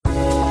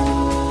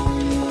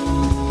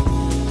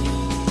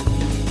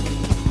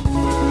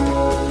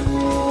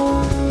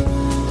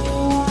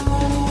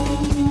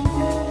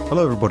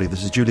Hello everybody,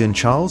 this is Julian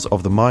Charles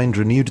of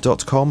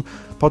themindrenewed.com,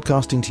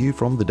 podcasting to you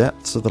from the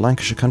depths of the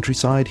Lancashire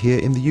countryside here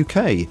in the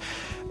UK.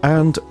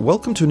 And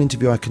welcome to an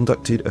interview I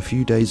conducted a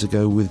few days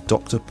ago with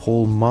Dr.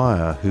 Paul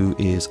Maier, who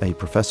is a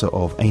professor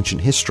of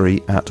ancient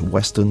history at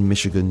Western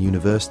Michigan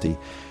University.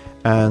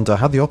 And I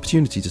had the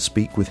opportunity to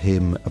speak with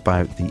him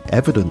about the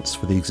evidence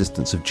for the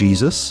existence of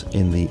Jesus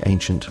in the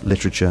ancient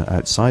literature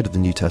outside of the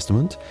New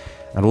Testament,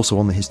 and also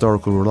on the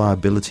historical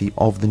reliability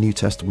of the New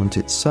Testament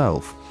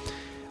itself.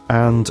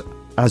 And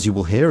as you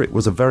will hear, it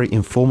was a very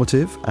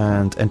informative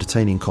and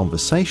entertaining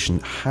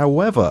conversation.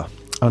 However,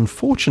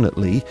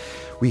 unfortunately,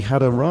 we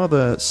had a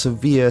rather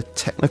severe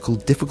technical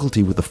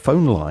difficulty with the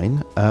phone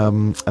line,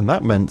 and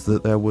that meant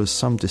that there was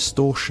some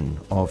distortion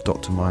of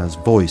Dr. Maier's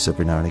voice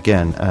every now and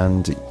again,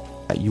 and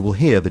you will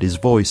hear that his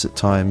voice at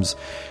times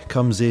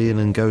comes in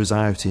and goes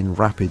out in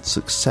rapid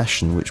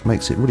succession, which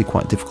makes it really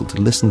quite difficult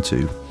to listen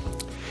to.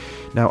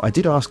 Now, I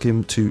did ask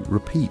him to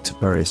repeat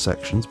various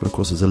sections, but of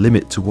course there's a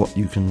limit to what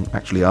you can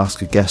actually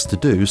ask a guest to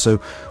do. So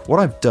what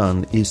I've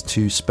done is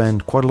to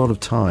spend quite a lot of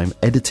time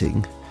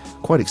editing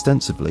quite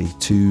extensively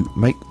to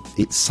make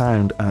it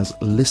sound as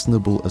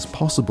listenable as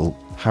possible.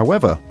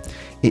 However,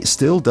 it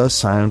still does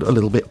sound a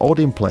little bit odd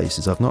in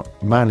places. I've not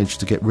managed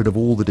to get rid of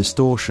all the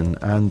distortion,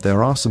 and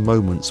there are some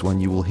moments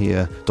when you will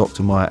hear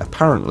Dr. Maier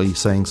apparently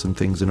saying some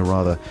things in a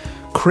rather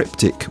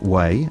cryptic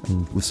way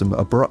and with some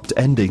abrupt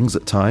endings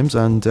at times,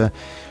 and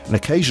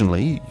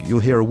occasionally you'll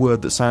hear a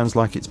word that sounds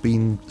like it's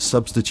been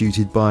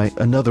substituted by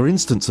another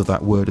instance of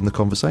that word in the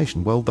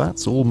conversation. Well,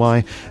 that's all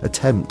my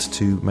attempt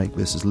to make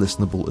this as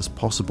listenable as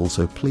possible,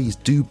 so please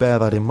do bear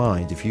that in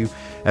mind. If you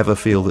ever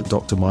feel that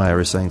Dr. Maier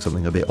is saying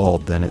something a bit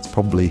odd, then it's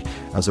probably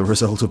as a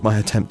result of my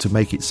attempt to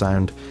make it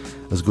sound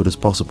as good as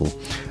possible.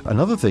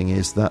 Another thing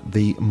is that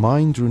the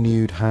Mind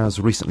Renewed has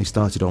recently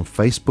started on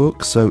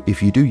Facebook, so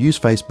if you do use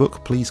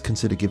Facebook, please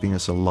consider giving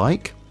us a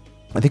like.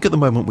 I think at the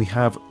moment we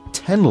have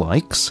 10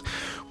 likes,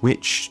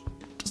 which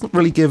doesn't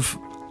really give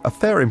a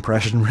fair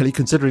impression, really,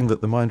 considering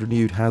that the Mind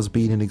Renewed has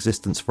been in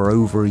existence for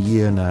over a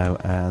year now,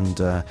 and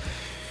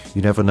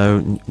you never know,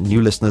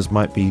 new listeners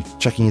might be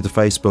checking into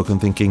Facebook and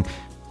thinking,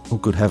 oh,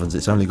 good heavens,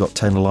 it's only got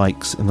 10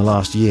 likes in the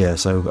last year,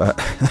 so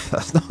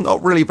that's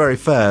not really very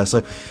fair.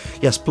 So,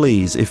 yes,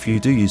 please, if you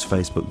do use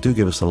Facebook, do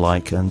give us a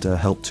like and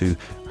help to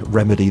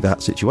remedy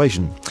that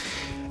situation.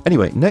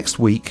 Anyway, next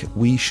week,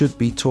 we should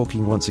be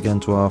talking once again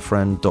to our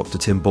friend Dr.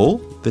 Tim Ball,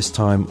 this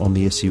time on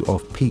the issue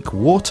of peak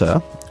water,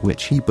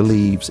 which he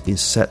believes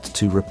is set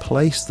to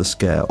replace the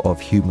scare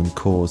of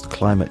human-caused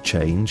climate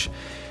change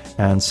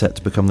and set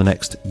to become the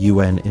next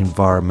UN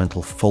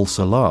environmental false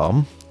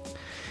alarm.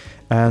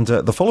 And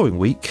the following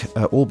week,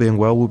 all being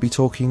well, we'll be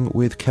talking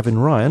with Kevin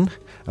Ryan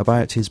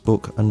about his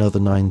book Another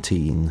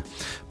 19.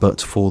 But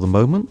for the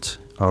moment,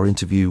 our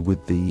interview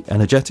with the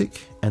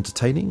energetic,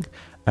 entertaining,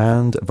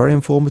 and very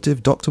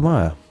informative Dr.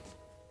 Maier.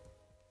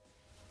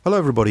 Hello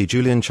everybody,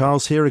 Julian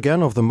Charles here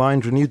again of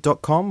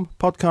themindrenewed.com,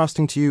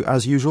 podcasting to you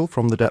as usual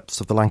from the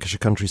depths of the Lancashire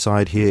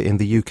countryside here in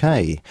the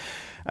UK.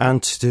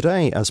 And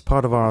today, as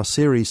part of our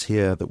series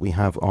here that we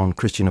have on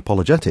Christian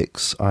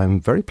apologetics, I'm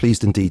very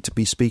pleased indeed to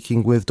be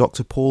speaking with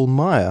Dr. Paul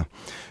Maier,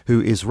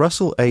 who is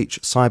Russell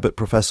H. Seibert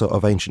Professor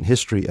of Ancient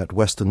History at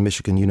Western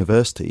Michigan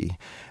University.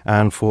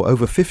 And for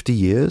over 50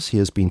 years, he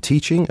has been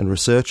teaching and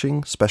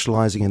researching,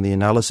 specializing in the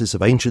analysis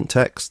of ancient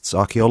texts,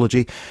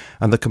 archaeology,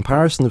 and the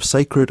comparison of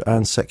sacred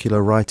and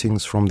secular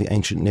writings from the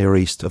ancient Near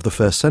East of the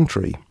 1st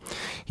century.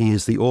 He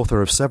is the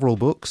author of several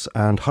books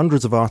and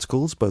hundreds of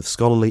articles, both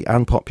scholarly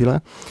and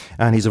popular,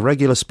 and he's a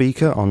regular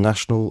speaker on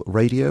national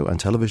radio and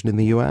television in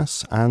the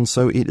US, and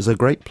so it is a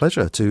great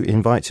pleasure to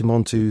invite him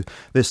onto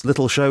this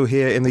little show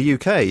here in the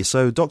UK.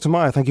 So, Dr.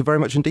 Maier, thank you very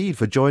much indeed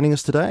for joining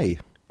us today.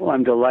 Well,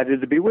 I'm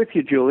delighted to be with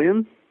you,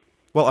 Julian.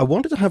 Well, I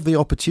wanted to have the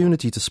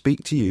opportunity to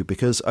speak to you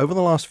because over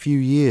the last few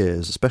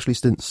years, especially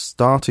since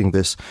starting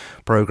this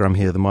program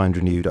here, The Mind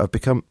Renewed, I've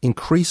become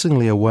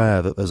increasingly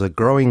aware that there's a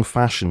growing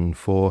fashion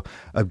for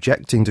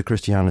objecting to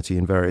Christianity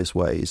in various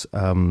ways,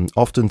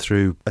 often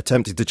through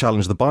attempting to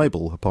challenge the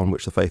Bible, upon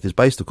which the faith is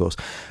based, of course.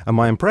 And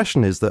my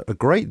impression is that a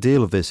great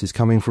deal of this is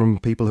coming from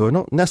people who are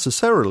not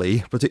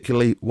necessarily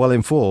particularly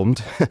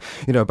well-informed,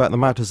 about the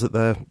matters that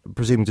they're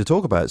presuming to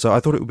talk about. So I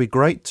thought it would be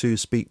great to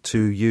speak to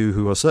you,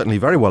 who are certainly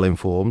very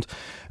well-informed,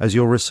 as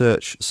your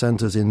research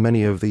centres in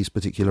many of these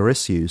particular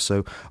issues.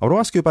 So I want to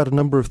ask you about a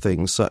number of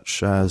things,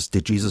 such as,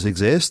 did Jesus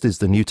exist? Is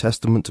the New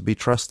Testament to be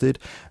trusted?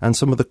 And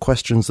some of the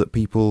questions that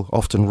people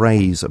often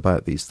raise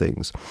about these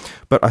things.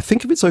 But I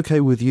think if it's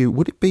okay with you,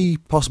 would it be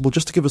possible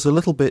just to give us a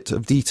little bit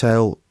of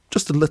detail,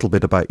 just a little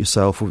bit about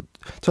yourself?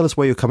 Tell us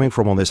where you're coming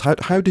from on this.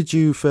 How did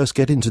you first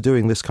get into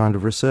doing this kind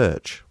of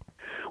research?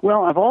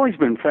 Well, I've always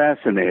been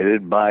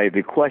fascinated by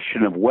the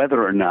question of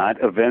whether or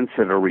not events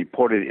that are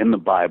reported in the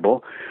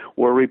Bible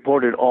were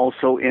reported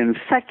also in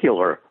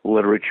secular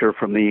literature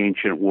from the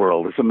ancient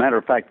world. As a matter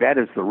of fact, that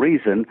is the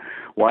reason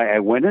why I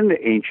went into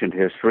ancient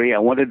history. I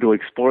wanted to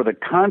explore the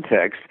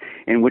context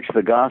in which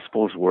the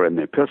Gospels were and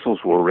the epistles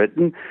were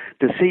written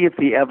to see if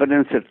the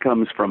evidence that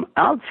comes from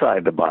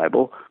outside the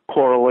Bible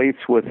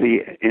correlates with the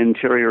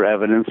interior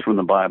evidence from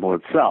the Bible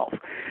itself.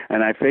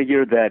 And I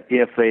figured that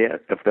if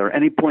there are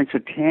any points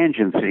of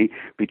tangency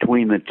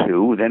between the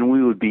two, then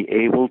we would be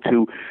able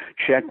to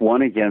check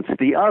one against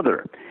the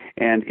other.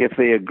 And if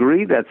they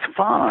agree, that's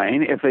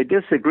fine. If they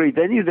disagree,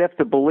 then you'd have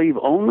to believe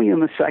only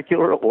in the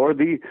secular or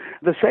the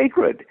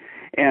sacred.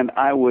 And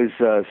I was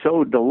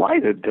so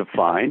delighted to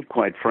find,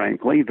 quite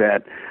frankly,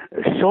 that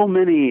so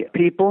many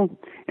people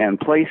and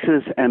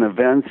places and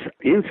events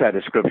inside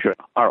of Scripture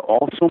are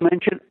also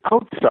mentioned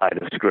outside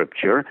of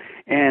Scripture.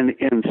 And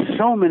in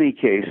so many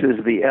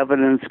cases, the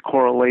evidence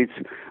correlates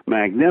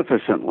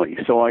magnificently.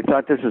 So I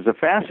thought this is a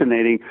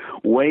fascinating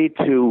way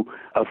to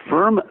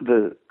affirm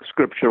the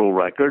scriptural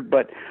record.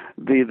 But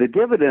the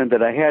dividend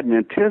that I hadn't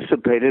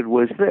anticipated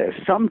was this.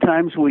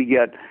 Sometimes we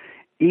get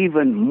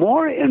even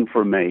more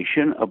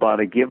information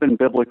about a given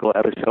biblical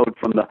episode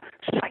from the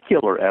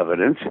secular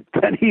evidence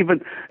than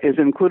even is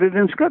included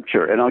in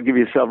Scripture. And I'll give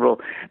you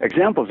several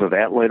examples of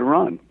that later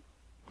on.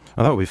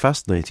 Oh, that would be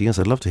fascinating. Yes,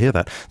 I'd love to hear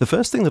that. The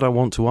first thing that I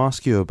want to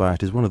ask you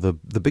about is one of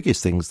the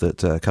biggest things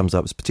that comes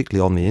up,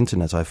 particularly on the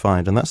internet, I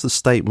find, and that's the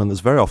statement that's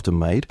very often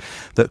made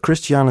that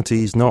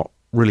Christianity is not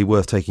really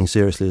worth taking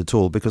seriously at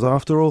all, because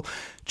after all,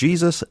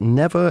 Jesus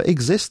never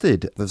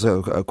existed. There's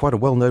quite a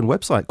well-known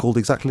website called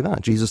exactly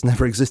that,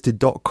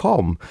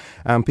 JesusNeverExisted.com,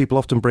 and people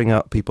often bring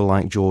up people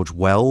like George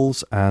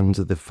Wells and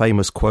the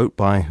famous quote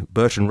by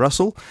Bertrand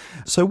Russell.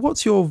 So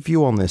what's your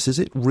view on this? Is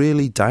it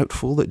really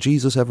doubtful that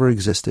Jesus ever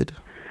existed?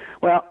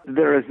 Well,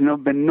 there has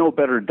been no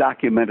better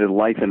documented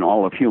life in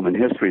all of human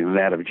history than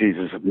that of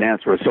Jesus of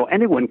Nazareth. So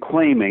anyone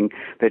claiming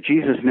that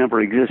Jesus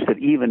never existed,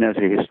 even as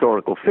a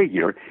historical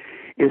figure,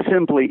 is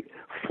simply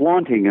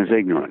flaunting his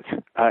ignorance.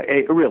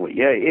 Really,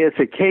 it's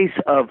a case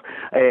of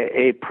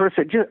a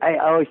person. I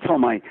always tell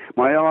my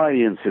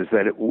audiences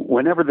that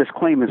whenever this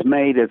claim is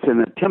made, it's an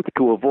attempt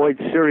to avoid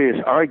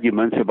serious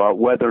arguments about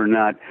whether or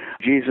not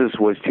Jesus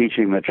was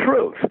teaching the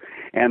truth.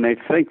 And they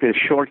think this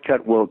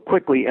shortcut will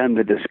quickly end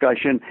the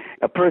discussion.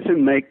 A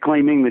person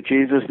claiming that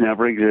Jesus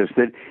never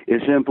existed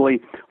is simply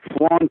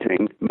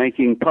flaunting,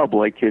 making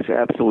public his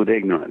absolute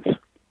ignorance.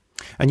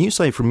 And you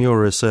say from your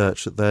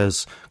research that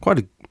there's quite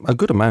a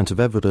good amount of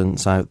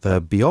evidence out there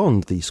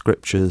beyond the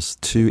scriptures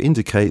to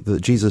indicate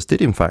that Jesus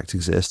did in fact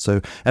exist,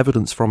 so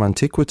evidence from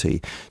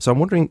antiquity. So I'm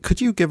wondering,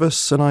 could you give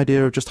us an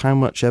idea of just how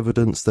much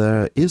evidence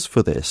there is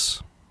for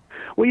this?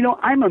 Well,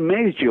 I'm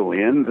amazed,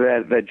 Julian,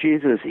 that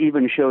Jesus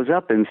even shows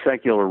up in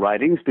secular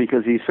writings,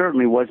 because he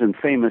certainly wasn't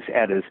famous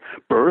at his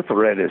birth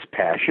or at his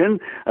passion.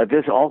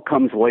 This all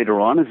comes later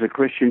on as the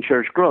Christian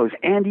church grows.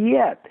 And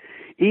yet,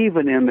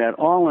 even in that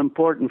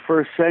all-important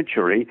first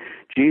century,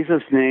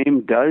 Jesus'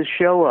 name does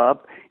show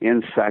up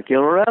in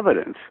secular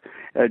evidence.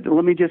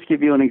 Let me just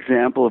give you an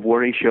example of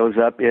where he shows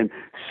up in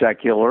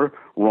secular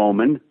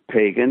Roman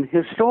pagan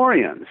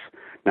historians.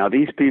 Now,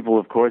 these people,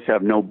 of course,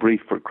 have no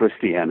brief for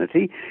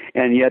Christianity,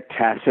 and yet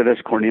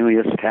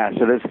Cornelius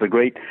Tacitus, the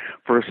great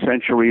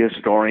first-century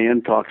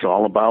historian, talks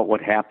all about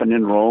what happened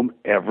in Rome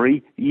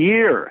every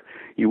year.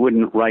 You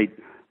wouldn't write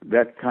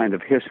that kind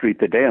of history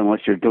today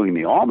unless you're doing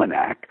the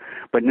almanac,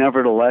 but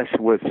nevertheless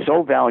was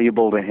so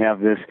valuable to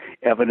have this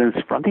evidence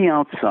from the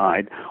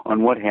outside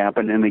on what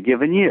happened in a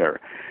given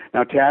year.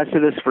 Now,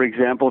 Tacitus, for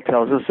example,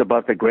 tells us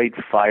about the great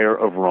fire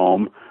of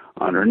Rome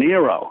under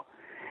Nero,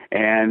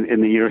 and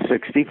in the year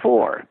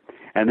 64.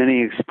 And then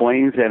he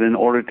explains that in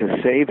order to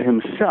save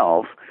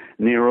himself,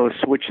 Nero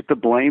switched the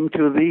blame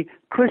to the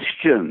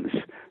Christians.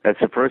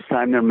 That's the first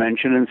time they're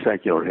mentioned in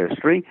secular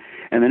history.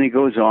 And then he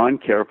goes on,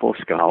 careful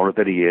scholar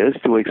that he is,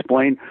 to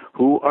explain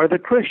who are the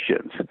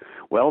Christians.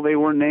 Well, they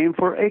were named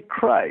for a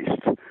Christ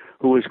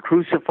who was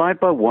crucified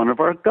by one of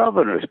our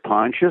governors,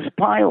 Pontius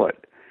Pilate.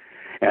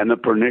 And the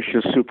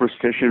pernicious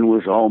superstition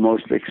was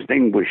almost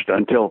extinguished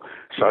until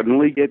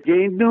suddenly it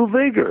gained new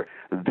vigor.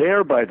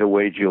 There, by the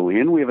way,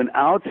 Julian, we have an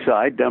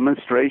outside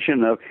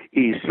demonstration of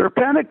Easter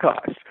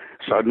Pentecost.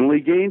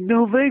 Suddenly gained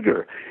new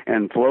vigor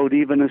and flowed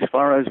even as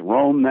far as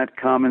Rome, that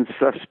common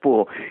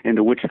cesspool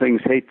into which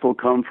things hateful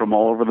come from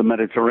all over the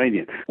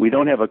Mediterranean. We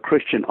don't have a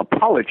Christian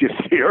apologist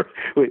here.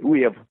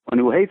 We have one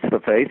who hates the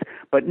faith,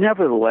 but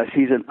nevertheless,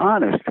 he's an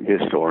honest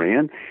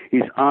historian.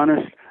 He's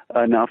honest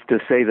enough to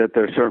say that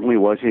there certainly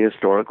was a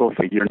historical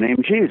figure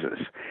named Jesus.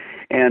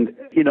 And,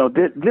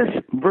 this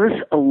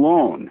verse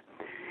alone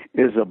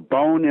is a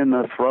bone in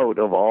the throat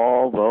of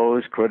all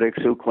those critics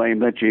who claim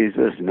that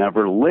Jesus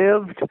never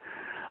lived.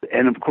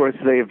 And, of course,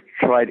 they've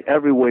tried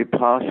every way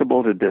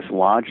possible to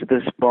dislodge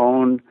this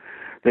bone.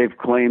 They've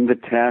claimed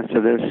that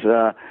Tacitus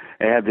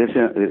had this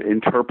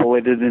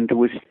interpolated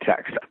into his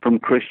text from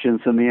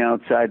Christians on the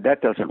outside.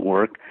 That doesn't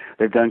work.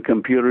 They've done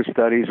computer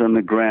studies on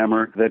the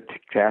grammar that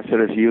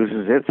Tacitus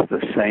uses. It's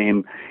the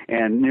same.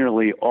 And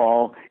nearly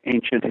all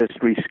ancient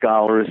history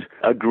scholars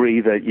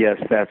agree that, yes,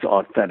 that's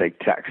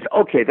authentic text.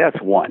 Okay,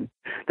 that's one.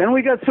 Then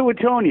we got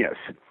Suetonius.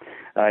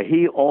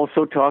 He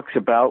also talks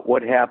about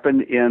what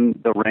happened in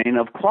the reign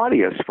of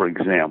Claudius, for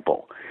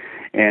example.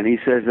 And he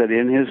says that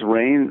in his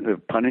reign, the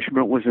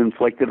punishment was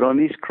inflicted on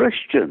these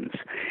Christians,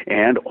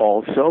 and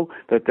also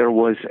that there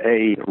was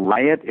a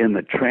riot in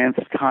the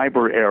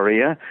Trans-Tiber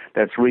area,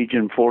 that's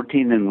Region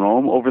 14 in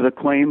Rome, over the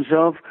claims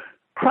of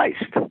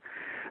Christ.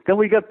 Then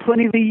we got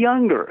Pliny the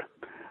Younger,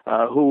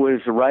 who was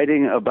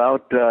writing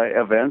about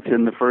events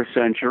in the first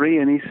century,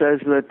 and he says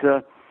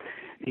that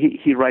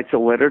he writes a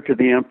letter to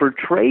the Emperor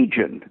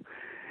Trajan.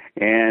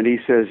 And he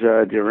says,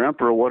 Dear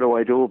Emperor, what do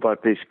I do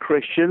about these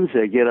Christians?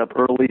 They get up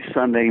early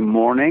Sunday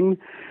morning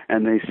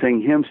and they sing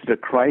hymns to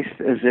Christ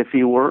as if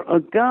he were a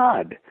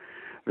god.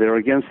 They're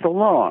against the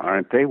law,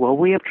 aren't they? Well,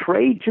 we have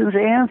Trajan's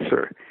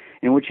answer,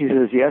 in which he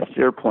says, yes,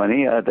 dear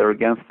Pliny, they're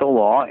against the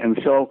law. And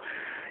so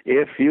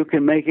if you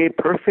can make a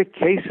perfect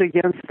case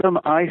against them,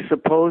 I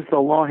suppose the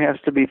law has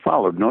to be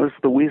followed. Notice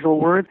the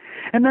weasel word?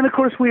 And then, of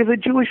course, we have the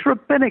Jewish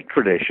rabbinic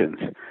traditions,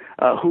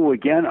 who,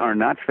 again, are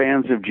not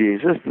fans of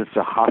Jesus. It's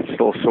a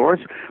hostile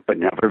source, but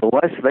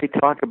nevertheless, they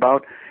talk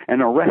about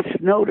an arrest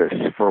notice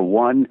for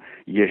one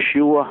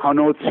Yeshua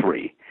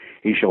Hanotzri.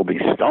 He shall be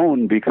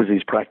stoned because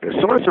he's practiced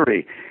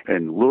sorcery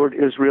and lured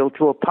Israel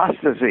to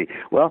apostasy.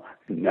 Well,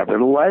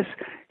 nevertheless,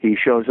 he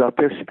shows up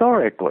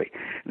historically.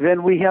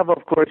 Then we have,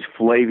 of course,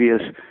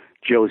 Flavius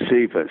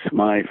Josephus,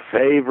 my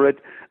favorite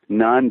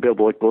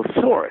non-biblical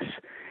source.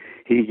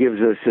 He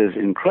gives us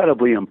his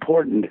incredibly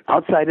important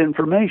outside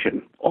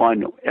information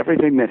on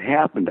everything that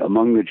happened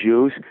among the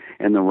Jews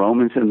and the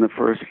Romans in the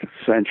first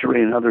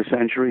century and other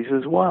centuries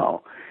as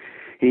well.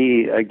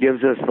 He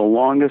gives us the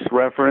longest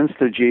reference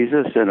to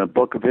Jesus in a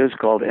book of his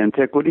called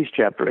Antiquities,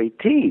 chapter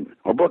 18,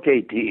 or book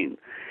 18.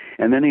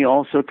 And then he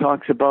also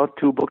talks about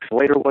 2 books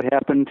later what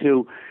happened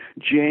to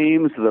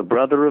James, the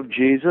brother of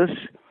Jesus,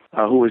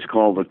 who was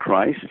called the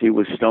Christ. He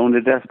was stoned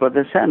to death by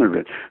the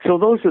Sanhedrin. So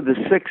those are the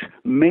 6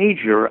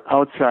 major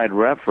outside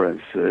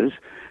references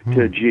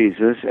to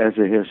Jesus as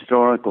a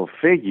historical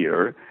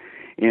figure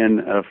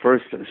in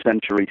first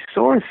century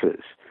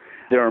sources.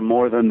 There are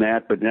more than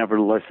that, but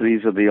nevertheless,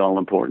 these are the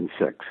all-important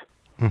 6.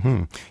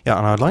 Mm-hmm. Yeah,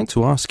 and I'd like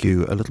to ask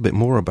you a little bit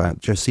more about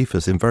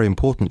Josephus, a very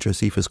important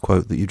Josephus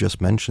quote that you just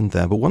mentioned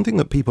there. But one thing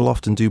that people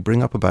often do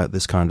bring up about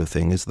this kind of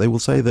thing is they will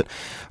say that,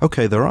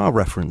 okay, there are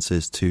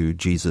references to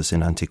Jesus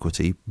in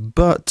antiquity,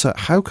 but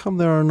how come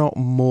there are not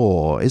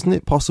more? Isn't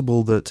it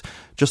possible that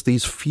just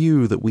these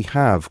few that we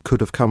have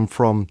could have come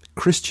from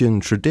Christian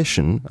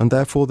tradition, and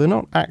therefore they're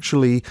not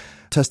actually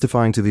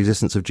testifying to the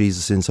existence of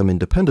Jesus in some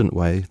independent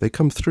way? They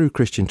come through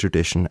Christian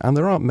tradition, and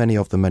there aren't many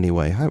of them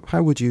anyway.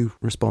 How would you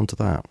respond to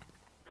that?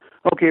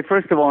 Okay,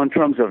 first of all, in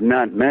terms of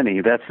not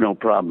many, that's no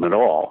problem at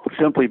all,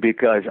 simply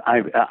because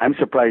I'm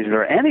surprised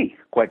there are any,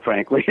 quite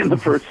frankly, in the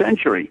first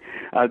century.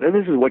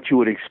 This is what you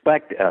would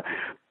expect.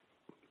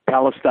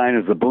 Palestine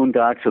is the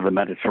boondocks of the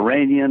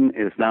Mediterranean.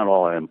 It's not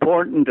all that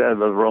important. The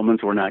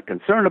Romans were not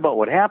concerned about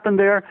what happened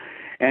there.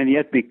 And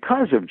yet,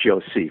 because of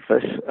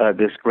Josephus,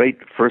 this great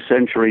first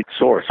century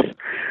source,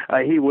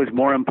 he was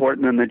more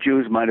important than the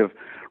Jews might have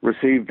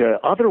received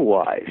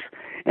otherwise.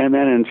 And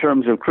then in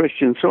terms of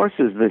Christian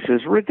sources, this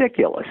is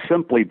ridiculous,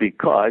 simply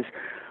because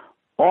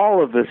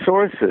all of the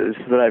sources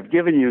that I've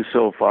given you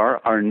so far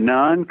are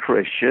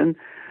non-Christian,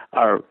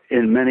 are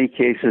in many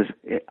cases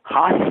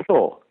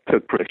hostile to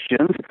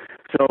Christians.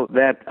 So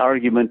that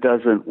argument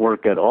doesn't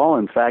work at all.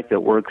 In fact,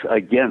 it works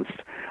against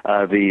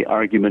the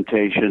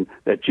argumentation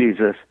that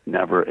Jesus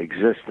never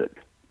existed.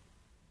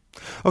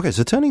 Okay,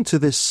 so turning to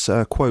this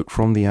quote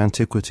from the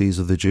Antiquities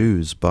of the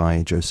Jews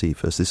by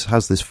Josephus, this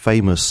has this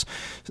famous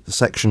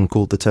section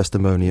called the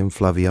Testimonium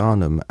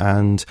Flavianum,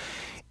 and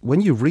when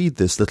you read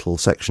this little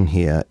section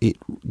here, it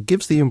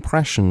gives the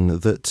impression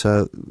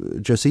that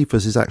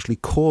Josephus is actually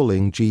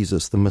calling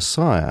Jesus the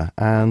Messiah,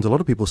 and a lot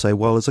of people say,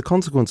 well, as a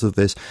consequence of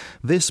this,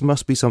 this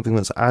must be something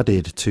that's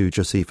added to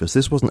Josephus.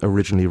 This wasn't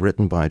originally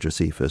written by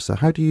Josephus. So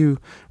how do you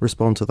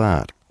respond to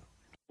that?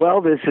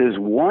 Well, this is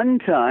one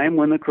time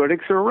when the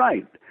critics are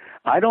right.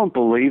 I don't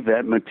believe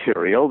that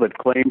material that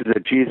claims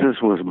that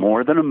Jesus was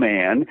more than a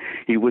man,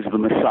 he was the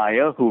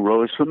Messiah who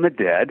rose from the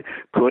dead,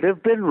 could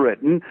have been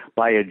written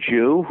by a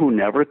Jew who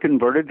never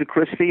converted to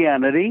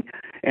Christianity,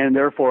 and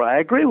therefore I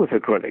agree with the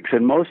critics.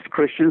 And most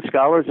Christian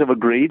scholars have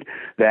agreed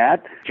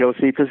that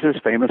Josephus's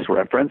famous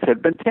reference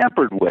had been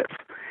tampered with.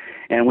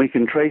 And we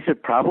can trace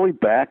it probably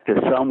back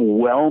to some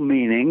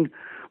well-meaning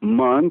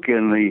monk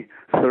in the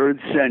 3rd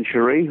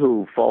century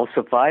who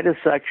falsified a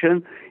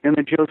section in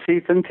the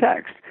Josephine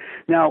text.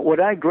 Now, when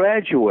I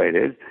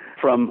graduated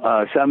from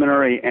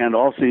seminary and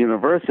also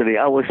university,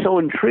 I was so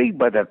intrigued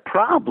by that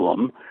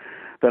problem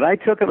that I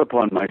took it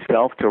upon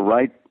myself to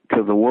write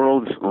to the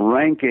world's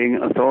ranking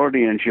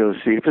authority in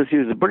Josephus. He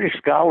was a British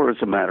scholar, as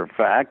a matter of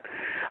fact,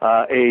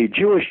 a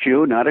Jewish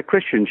Jew, not a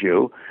Christian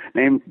Jew,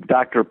 named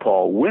Dr.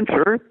 Paul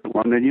Winter,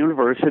 London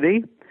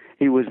University.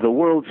 He was the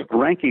world's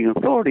ranking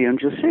authority on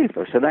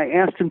Josephus. And I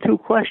asked him 2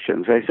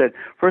 questions. I said,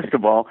 first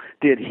of all,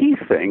 did he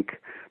think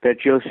that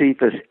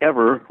Josephus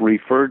ever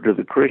referred to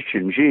the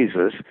Christian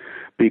Jesus,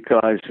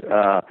 because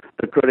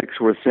the critics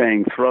were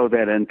saying, throw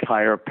that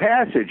entire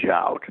passage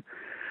out?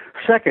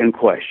 Second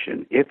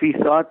question, if he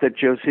thought that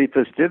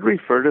Josephus did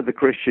refer to the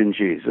Christian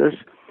Jesus,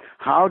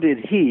 how did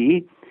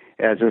he,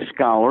 as a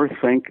scholar,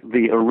 think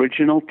the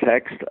original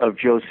text of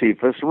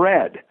Josephus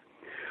read?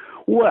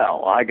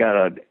 Well, I got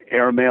an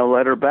airmail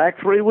letter back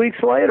 3 weeks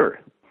later.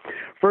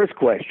 First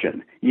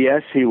question,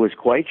 yes, he was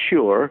quite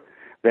sure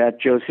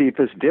that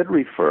Josephus did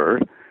refer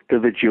to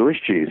the Jewish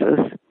Jesus,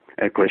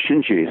 a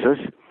Christian Jesus,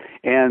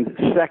 and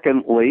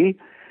secondly,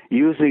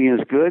 using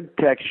his good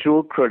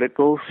textual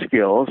critical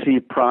skills, he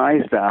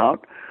prized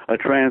out a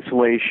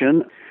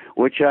translation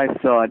which I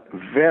thought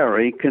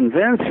very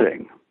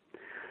convincing.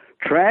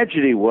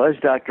 Tragedy was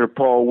Dr.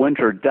 Paul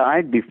Winter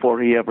died before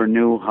he ever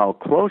knew how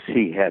close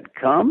he had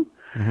come,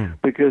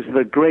 because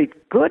the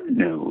great good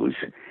news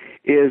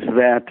is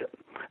that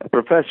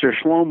Professor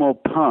Shlomo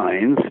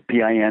Pines,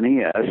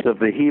 P-I-N-E-S, of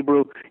the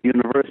Hebrew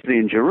University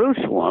in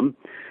Jerusalem,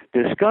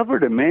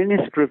 discovered a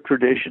manuscript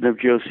tradition of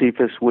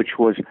Josephus which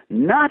was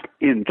not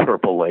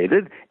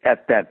interpolated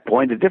at that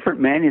point, a different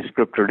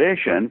manuscript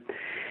tradition,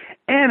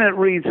 and it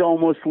reads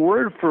almost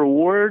word for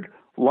word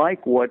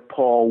like what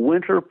Paul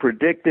Winter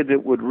predicted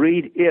it would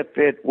read if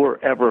it were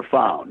ever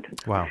found.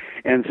 Wow.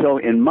 And so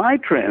in my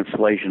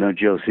translation of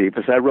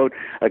Josephus, I wrote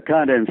a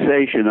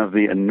condensation of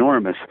the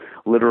enormous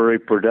literary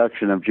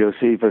production of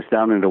Josephus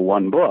down into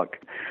one book.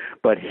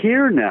 But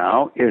here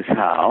now is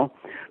how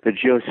the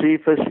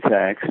Josephus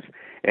text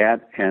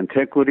at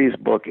Antiquities,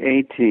 Book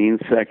 18,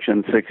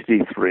 Section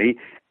 63,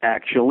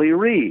 actually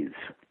reads.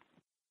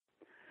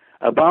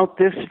 About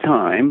this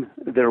time,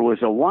 there was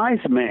a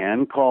wise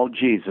man called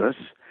Jesus,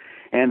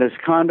 and his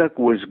conduct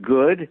was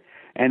good,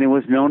 and he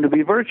was known to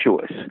be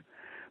virtuous.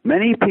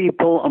 Many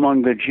people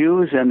among the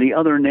Jews and the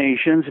other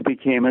nations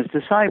became his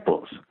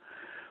disciples.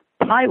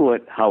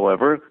 Pilate,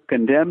 however,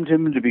 condemned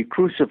him to be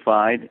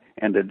crucified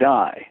and to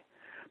die.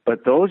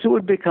 But those who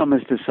would become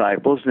his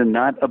disciples did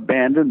not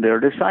abandon their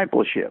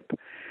discipleship.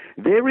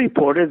 They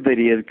reported that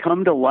he had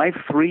come to life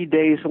 3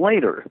 days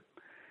later,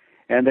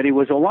 and that he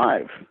was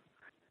alive.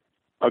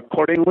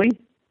 Accordingly,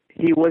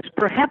 he was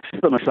perhaps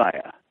the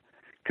Messiah,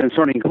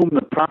 concerning whom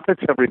the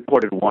prophets have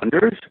reported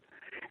wonders,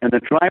 and the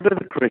tribe of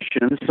the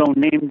Christians, so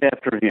named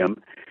after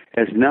him,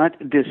 has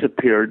not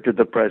disappeared to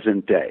the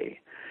present day.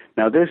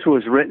 Now, this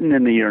was written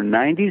in the year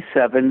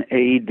 97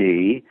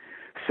 A.D.,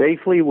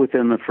 safely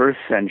within the first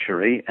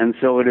century, and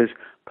so it is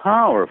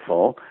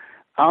powerful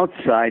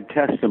outside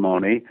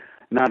testimony,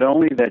 not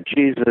only that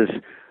Jesus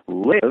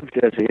lived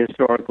as a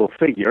historical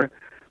figure,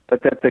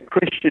 but that the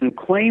Christian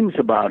claims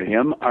about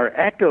him are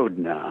echoed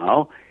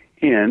now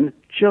in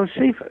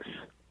Josephus.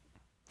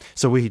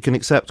 So we can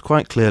accept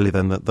quite clearly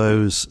then that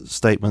those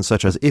statements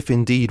such as, if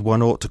indeed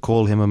one ought to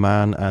call him a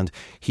man and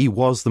he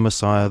was the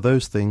Messiah,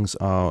 those things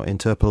are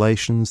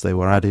interpolations. They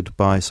were added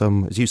by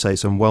some, as you say,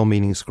 some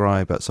well-meaning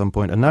scribe at some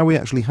point. And now we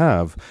actually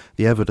have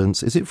the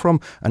evidence. Is it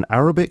from an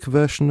Arabic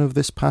version of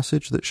this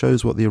passage that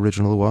shows what the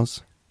original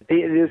was?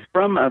 It is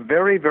from a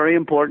very, very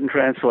important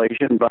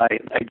translation by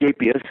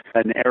Agapius,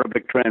 an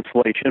Arabic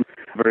translation,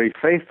 a very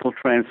faithful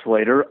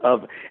translator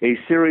of a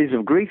series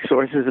of Greek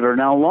sources that are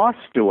now lost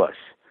to us.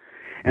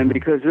 And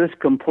because this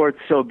comports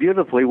so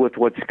beautifully with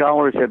what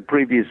scholars had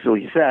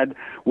previously said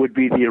would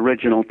be the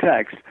original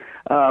text,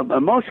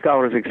 most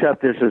scholars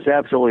accept this as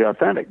absolutely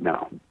authentic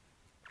now.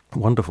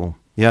 Wonderful.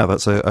 Yeah,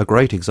 that's a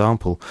great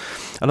example.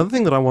 Another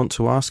thing that I want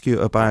to ask you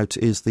about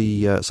is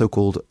the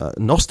so-called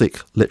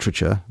Gnostic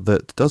literature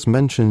that does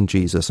mention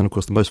Jesus. And of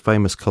course, the most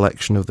famous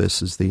collection of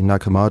this is the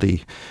Nag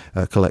Hammadi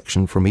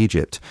collection from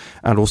Egypt,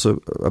 and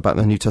also about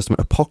the New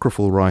Testament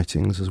apocryphal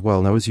writings as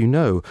well. Now, as you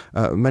know,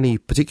 many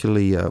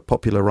particularly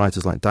popular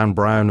writers like Dan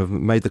Brown have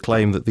made the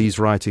claim that these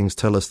writings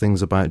tell us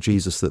things about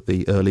Jesus that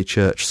the early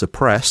church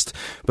suppressed.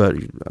 But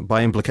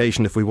by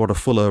implication, if we want a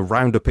fuller,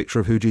 rounder picture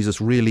of who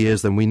Jesus really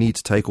is, then we need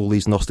to take all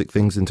these Gnostic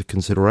things into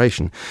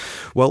consideration.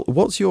 Well,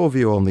 what's your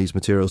view on these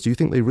materials? Do you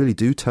think they really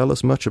do tell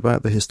us much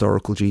about the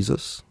historical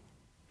Jesus?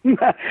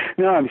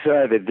 No, I'm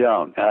sorry they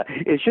don't.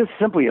 It's just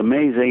simply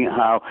amazing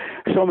how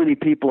so many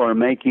people are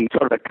making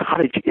sort of a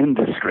cottage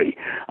industry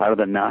out of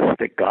the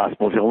Gnostic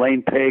Gospels.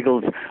 Elaine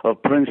Pagels of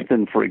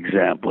Princeton, for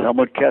example,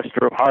 Helmut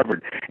Kester of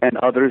Harvard, and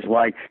others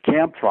like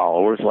camp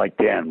followers like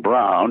Dan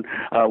Brown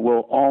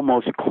will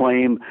almost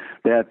claim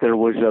that there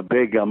was a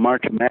big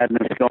March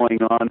Madness going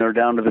on. They're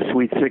down to the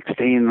Sweet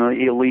 16,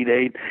 the Elite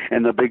Eight,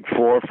 and the Big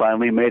Four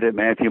finally made it,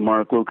 Matthew,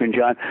 Mark, Luke, and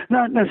John.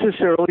 Not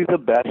necessarily the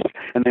best,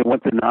 and they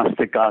want the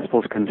Gnostic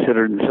Gospels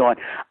considered and so on.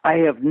 I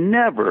have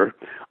never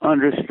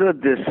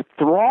understood this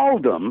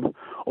thraldom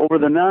over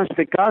the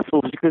Gnostic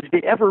Gospels, because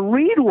if you ever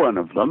read one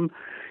of them,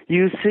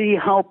 you see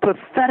how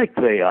pathetic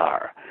they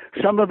are.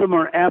 Some of them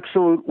are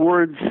absolute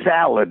word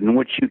salad in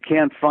which you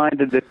can't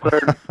find a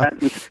declared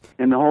sentence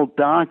in the whole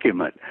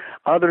document.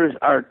 Others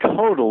are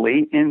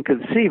totally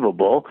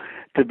inconceivable,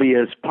 to be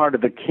as part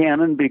of the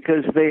canon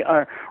because they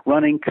are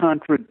running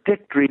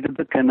contradictory to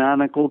the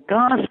canonical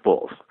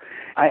Gospels.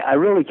 I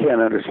really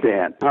can't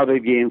understand how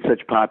they've gained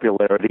such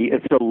popularity.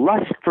 It's a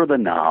lust for the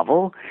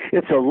novel.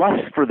 It's a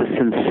lust for the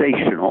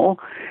sensational.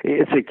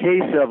 It's a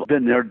case of,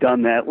 been there,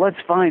 done that.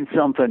 Let's find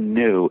something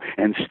new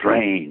and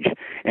strange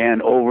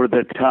and over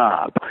the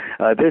top.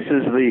 This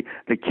is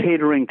the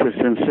catering to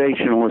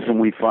sensationalism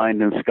we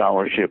find in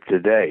scholarship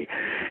today.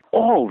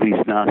 All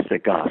these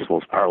Gnostic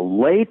Gospels are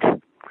late.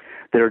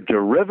 They're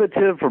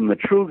derivative from the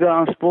true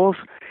Gospels.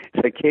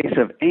 It's a case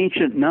of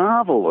ancient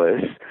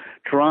novelists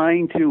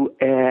trying to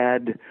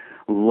add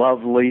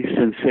lovely,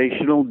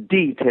 sensational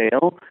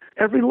detail,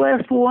 every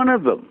last one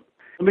of them.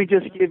 Let me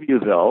just give you,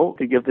 though,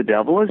 to give the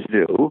devil his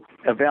due,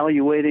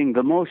 evaluating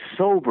the most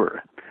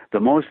sober, the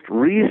most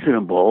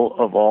reasonable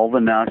of all the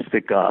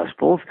Gnostic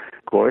Gospels,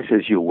 of course,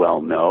 as you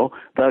well know,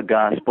 the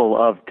Gospel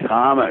of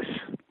Thomas.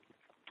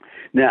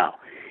 Now,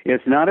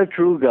 it's not a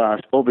true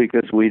gospel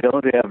because we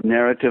don't have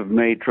narrative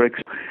matrix,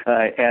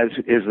 as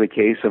is the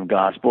case of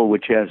gospel,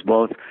 which has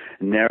both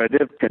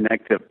narrative,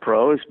 connective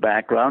prose,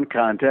 background,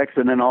 context,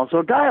 and then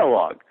also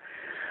dialogue.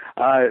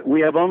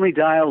 We have only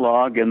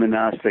dialogue in the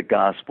Gnostic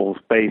Gospels,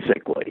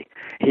 basically.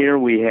 Here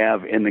we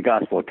have, in the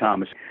Gospel of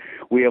Thomas,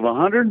 we have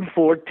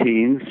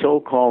 114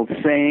 so-called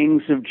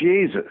sayings of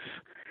Jesus.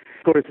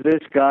 Of course,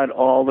 this got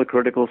all the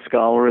critical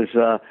scholars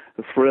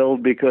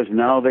thrilled because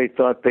now they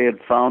thought they had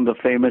found the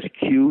famous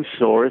Q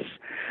source.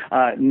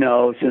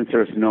 No, since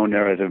there's no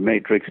narrative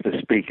matrix to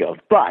speak of.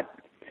 But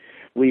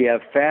we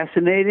have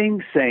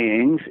fascinating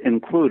sayings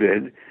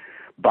included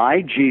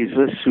by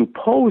Jesus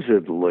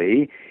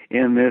supposedly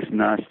in this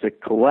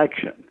Gnostic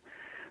collection.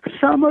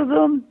 Some of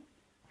them,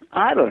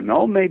 I don't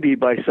know, maybe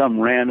by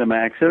some random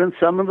accident.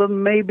 Some of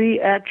them may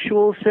be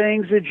actual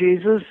sayings of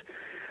Jesus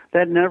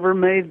that never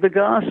made the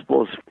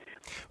Gospels.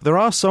 There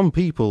are some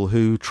people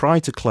who try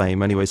to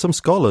claim, anyway, some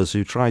scholars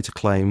who try to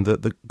claim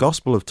that the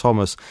Gospel of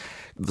Thomas,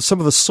 some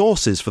of the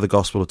sources for the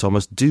Gospel of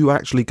Thomas do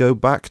actually go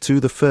back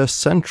to the 1st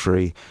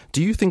century.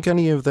 Do you think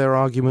any of their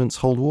arguments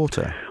hold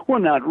water?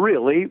 Well, not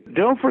really.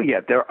 Don't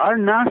forget, there are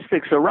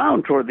Gnostics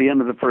around toward the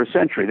end of the 1st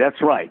century.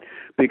 That's right,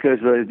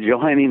 because the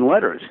Johannine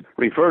letters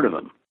refer to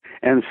them.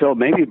 And so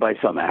maybe by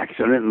some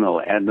accident in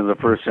the end of the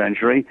 1st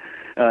century,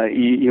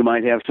 you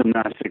might have some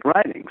Gnostic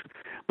writings.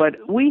 But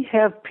we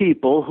have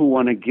people who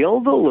want to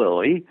gild the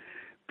lily,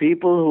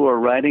 people who are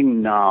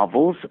writing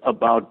novels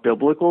about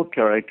biblical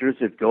characters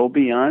that go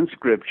beyond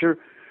Scripture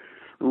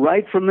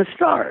right from the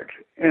start.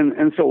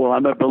 And so, well,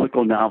 I'm a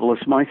biblical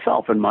novelist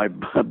myself in my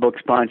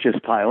books Pontius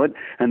Pilate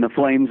and the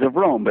Flames of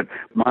Rome, but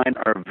mine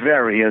are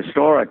very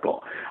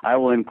historical. I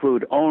will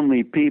include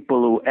only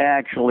people who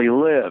actually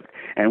lived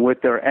and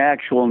with their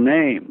actual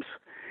names.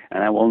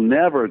 And I will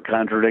never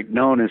contradict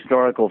known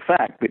historical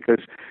fact because,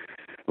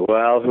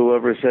 well,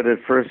 whoever said it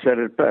first said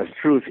it best.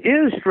 Truth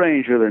is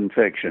stranger than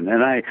fiction,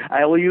 and I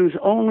will use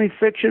only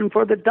fiction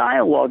for the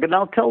dialogue, and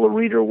I'll tell the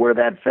reader where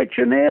that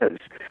fiction is.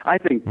 I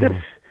think this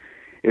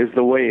is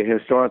the way a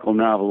historical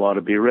novel ought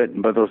to be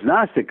written, but those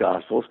Gnostic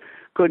Gospels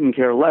couldn't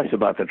care less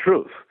about the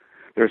truth.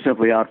 They're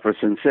simply out for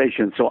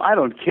sensation, so I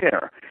don't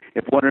care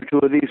if one or two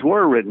of these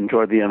were written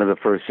toward the end of the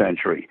 1st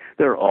century.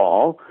 They're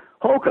all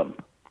hokum.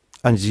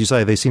 And as you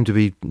say, they seem to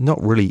be not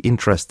really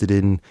interested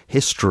in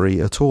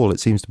history at all. It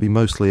seems to be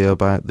mostly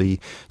about the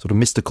sort of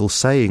mystical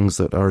sayings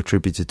that are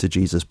attributed to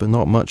Jesus, but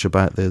not much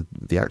about the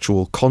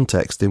actual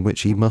context in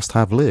which he must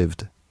have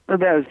lived.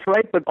 That's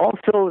right, but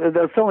also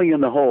they're filling in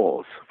the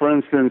holes. For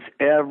instance,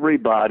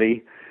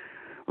 everybody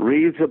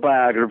reads a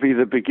biography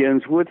that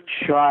begins with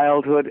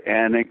childhood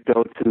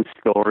anecdotes and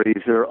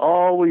stories. They're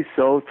always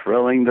so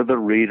thrilling to the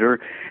reader,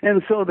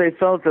 and so they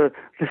felt that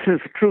the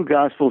true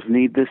Gospels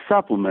need this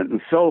supplement.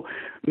 And so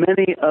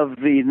many of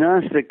the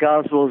Gnostic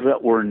Gospels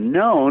that were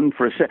known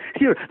for...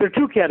 Here, there are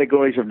two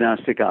categories of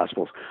Gnostic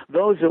Gospels.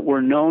 Those that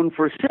were known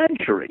for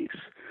centuries,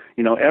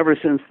 ever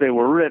since they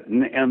were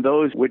written, and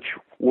those which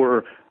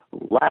were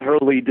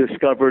latterly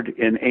discovered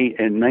in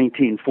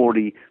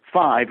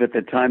 1945 at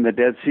the time the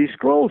Dead Sea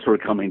Scrolls were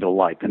coming to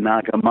light, the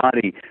Nag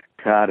Hammadi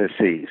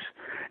codices.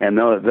 And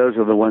those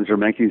are the ones they're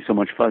making so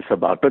much fuss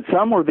about. But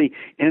some were the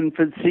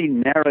infancy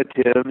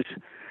narratives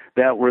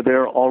that were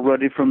there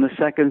already from the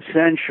 2nd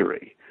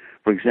century.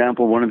 For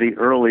example, one of the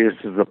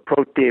earliest is the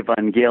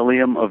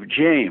Proto-Evangelium of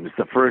James,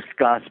 the first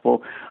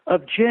Gospel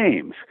of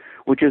James,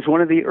 which is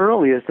one of the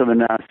earliest of the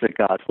Gnostic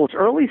Gospels,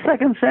 early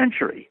 2nd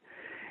century.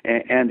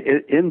 And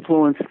it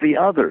influenced the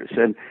others.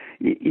 And,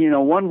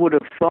 one would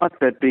have thought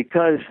that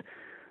because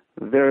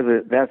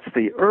that's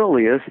the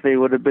earliest, they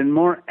would have been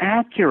more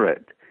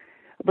accurate.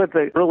 But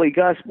the early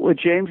Gospel of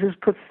James is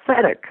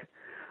pathetic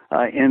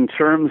in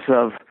terms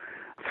of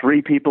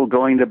 3 people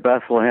going to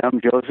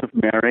Bethlehem, Joseph,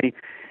 Mary,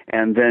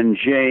 and then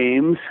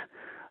James,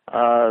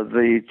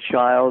 the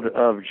child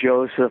of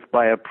Joseph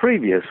by a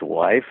previous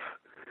wife.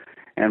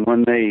 And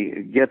when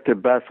they get to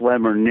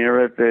Bethlehem or near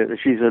it,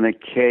 she's in a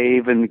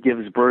cave and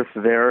gives birth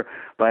there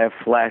by a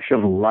flash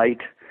of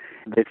light.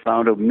 They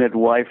found a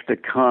midwife to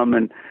come,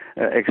 and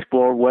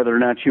explore whether or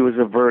not she was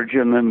a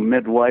virgin. The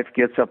midwife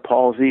gets a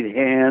palsied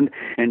hand,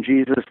 and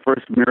Jesus'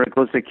 first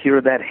miracle is to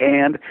cure that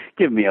hand.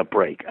 Give me a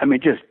break. I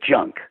mean, just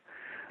junk.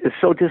 It's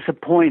so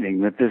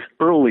disappointing that this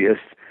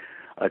earliest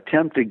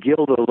attempt to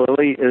gild a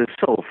lily is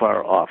so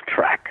far off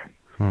track.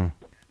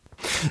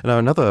 Now,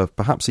 another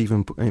perhaps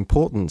even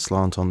important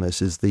slant on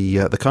this is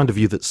the kind of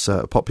view that's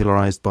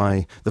popularized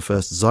by the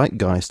first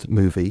Zeitgeist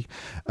movie.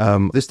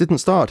 This didn't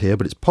start here,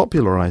 but it's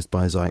popularized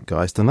by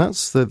Zeitgeist, and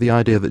that's the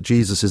idea that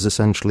Jesus is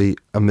essentially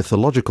a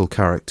mythological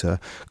character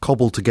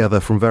cobbled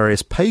together from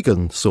various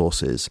pagan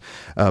sources,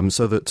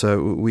 so that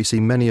we see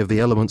many of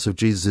the elements of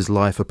Jesus'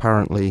 life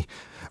apparently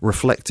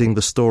reflecting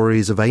the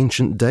stories of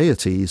ancient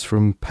deities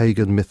from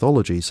pagan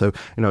mythology. So,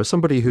 as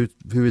somebody who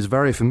is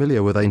very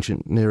familiar with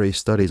ancient Near East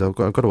studies, I've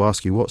got to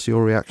ask you, what's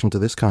your reaction to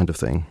this kind of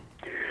thing?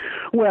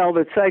 Well,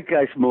 the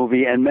Zeitgeist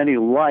movie, and many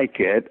like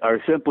it, are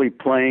simply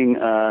playing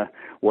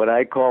what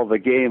I call the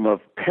game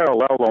of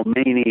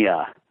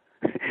parallelomania.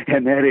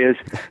 And that is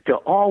to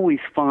always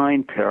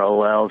find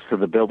parallels to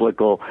the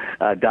biblical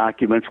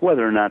documents,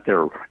 whether or not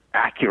they're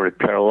accurate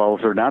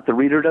parallels or not, the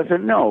reader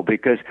doesn't know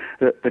because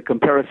the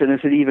comparison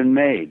isn't even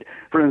made.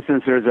 For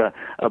instance, there's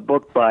a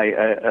book by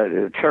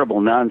a terrible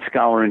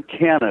non-scholar in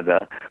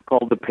Canada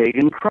called The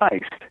Pagan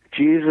Christ.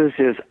 Jesus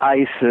is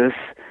Isis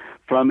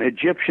from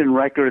Egyptian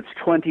records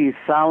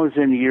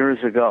 20,000 years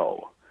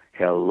ago.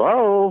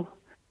 Hello?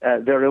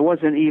 There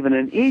wasn't even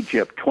an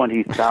Egypt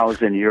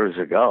 20,000 years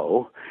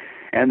ago.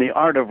 And the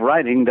art of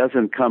writing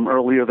doesn't come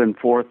earlier than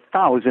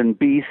 4000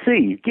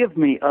 BC. Give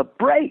me a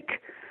break.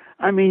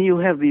 I mean, you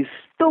have these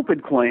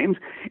stupid claims,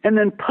 and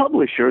then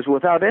publishers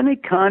without any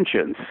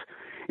conscience,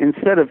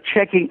 instead of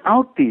checking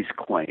out these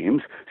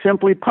claims,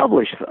 simply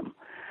publish them.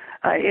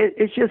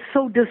 It's just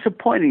so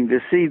disappointing to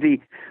see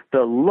the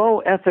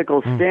low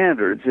ethical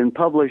standards in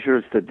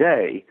publishers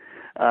today,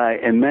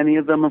 and many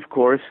of them, of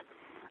course,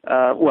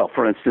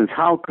 for instance,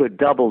 how could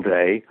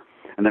Doubleday,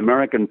 an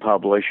American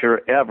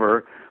publisher,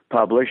 ever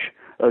publish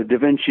a Da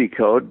Vinci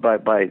Code by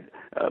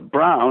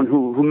Brown,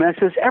 who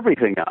messes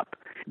everything up?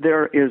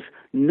 There is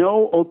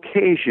no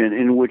occasion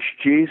in which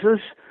Jesus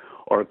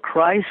or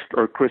Christ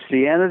or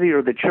Christianity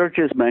or the church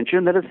is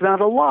mentioned that it's not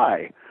a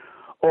lie,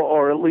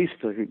 or at least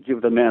to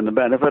give the man the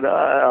benefit,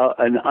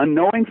 an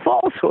unknowing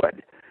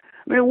falsehood.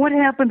 I mean, what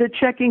happened to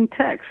checking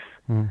texts?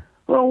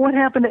 Well, what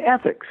happened to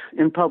ethics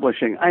in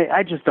publishing?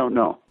 I just don't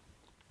know.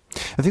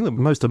 I think that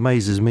most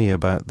amazes me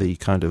about the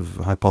kind of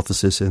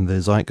hypothesis in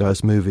the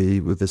Zeitgeist movie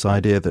with this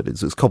idea that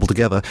it's cobbled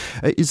together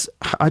is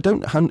I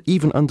don't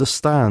even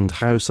understand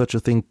how such a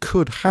thing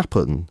could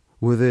happen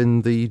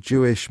within the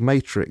Jewish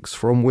matrix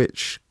from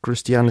which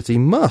Christianity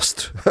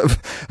must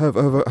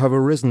have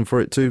arisen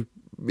for it to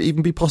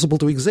even be possible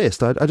to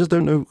exist. I just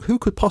don't know who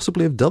could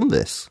possibly have done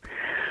this.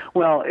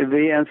 Well,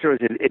 the answer is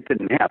it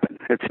didn't happen.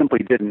 It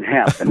simply didn't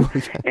happen.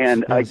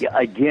 And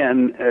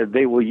again,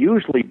 they will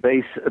usually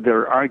base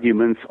their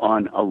arguments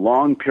on a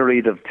long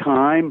period of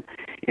time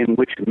in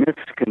which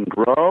myths can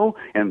grow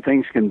and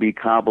things can be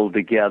cobbled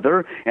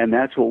together, and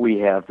that's what we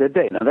have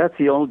today. Now, that's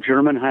the old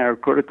German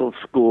hierarchical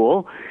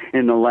school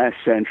in the last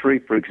century.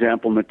 For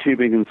example, in the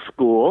Tübingen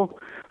School,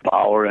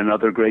 Bauer and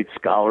other great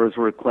scholars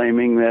were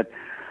claiming that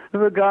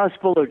the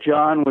Gospel of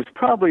John was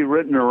probably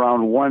written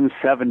around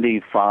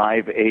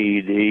 175 AD.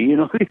 You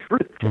know, these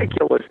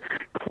ridiculous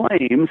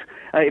claims.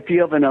 If you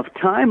have enough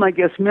time, I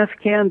guess myth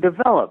can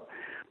develop.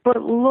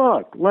 But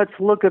let's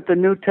look at the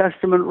New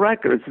Testament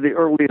records. The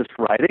earliest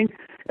writing,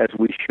 as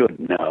we should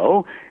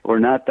know,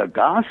 were not the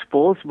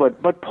Gospels,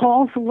 but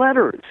Paul's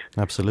letters.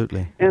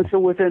 Absolutely. And so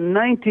within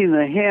 19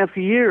 and a half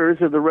years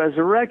of the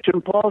resurrection,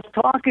 Paul's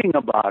talking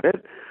about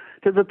it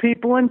to the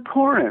people in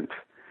Corinth.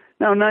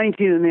 Now,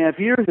 19 and a half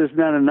years is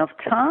not enough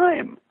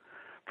time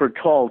for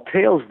tall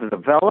tales to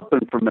develop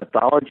and for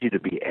mythology to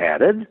be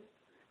added.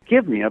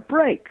 Give me a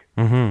break.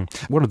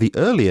 Mm-hmm. One of the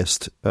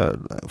earliest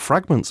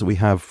fragments that we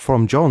have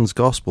from John's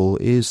Gospel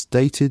is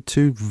dated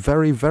to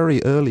very,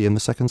 very early in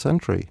the 2nd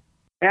century.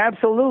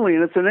 Absolutely,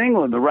 and it's in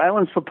England, the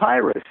Rylands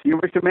Papyrus,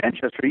 University of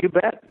Manchester, you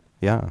bet.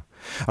 Yeah.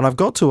 And I've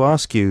got to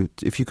ask you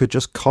if you could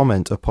just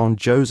comment upon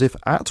Joseph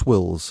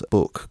Atwill's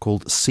book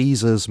called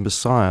Caesar's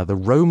Messiah, the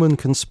Roman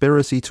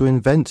conspiracy to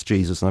invent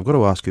Jesus. And I've got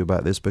to ask you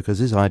about this because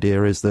his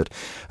idea is that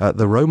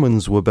the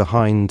Romans were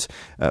behind,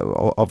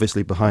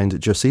 obviously behind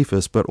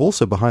Josephus, but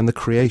also behind the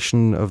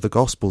creation of the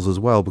Gospels as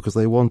well, because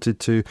they wanted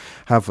to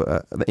have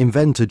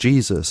invent a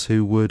Jesus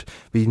who would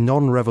be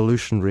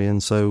non-revolutionary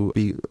and so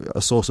be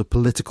a source of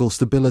political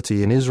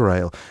stability in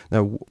Israel.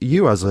 Now,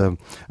 you as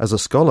a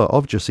scholar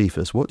of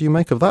Josephus, what do you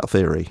make of that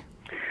theory?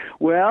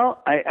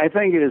 Well, I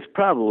think it is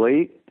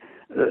probably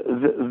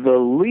the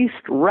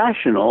least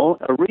rational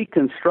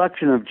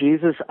reconstruction of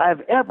Jesus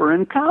I've ever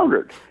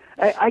encountered.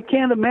 I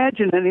can't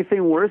imagine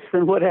anything worse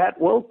than what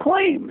Atwill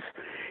claims.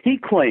 He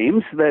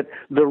claims that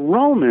the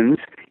Romans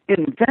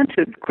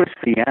invented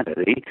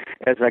Christianity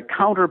as a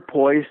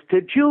counterpoise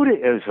to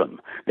Judaism.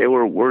 They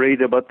were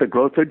worried about the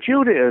growth of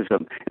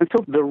Judaism. And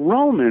so the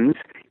Romans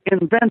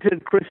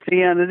invented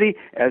Christianity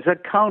as a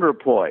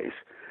counterpoise.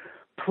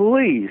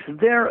 please,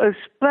 they're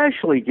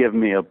especially give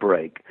me a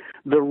break.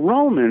 The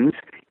Romans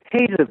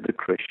hated the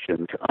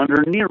Christians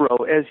under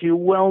Nero, as you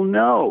well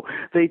know.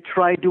 They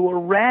tried to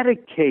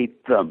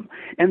eradicate them.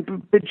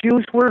 And the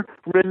Jews were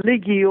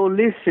religio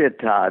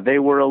licita. They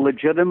were a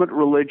legitimate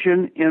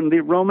religion in the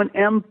Roman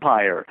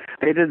Empire.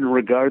 They didn't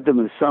regard them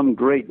as some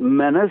great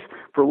menace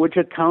for which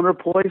a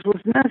counterpoise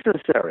was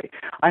necessary.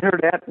 I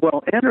heard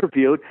Atwell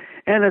interviewed,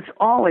 and it's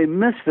all a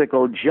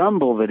mystical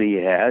jumble that he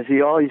has.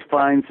 He always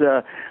finds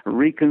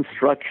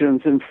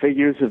reconstructions and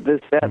figures of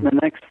this, that, and the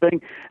next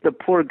thing. The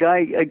poor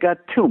guy got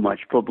too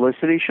much publicity.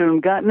 Shouldn't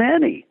have gotten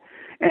any.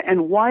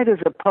 And why does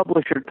a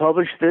publisher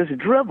publish this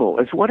drivel?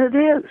 It's what it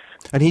is.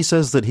 And he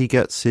says that he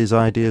gets his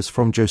ideas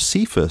from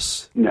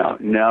Josephus.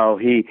 No,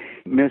 he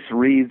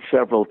misreads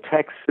several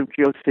texts of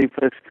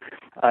Josephus.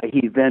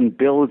 He then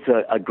builds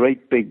a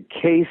great big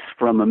case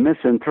from a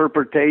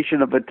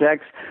misinterpretation of a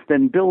text,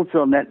 then builds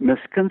on that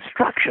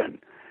misconstruction.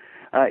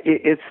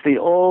 It's the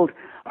old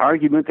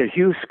argument that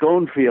Hugh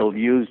Schoenfield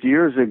used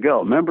years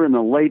ago. Remember in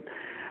the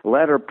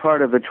latter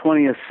part of the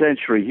 20th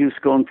century, Hugh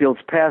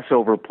Schonefield's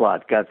Passover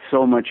plot got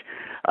so much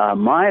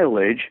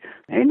mileage.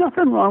 Ain't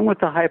nothing wrong with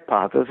the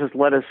hypothesis.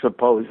 Let us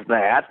suppose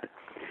that.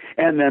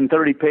 And then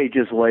 30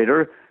 pages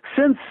later,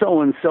 since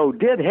so-and-so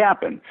did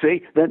happen,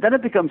 see, then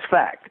it becomes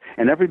fact.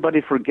 And everybody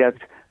forgets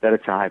that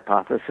it's a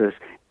hypothesis.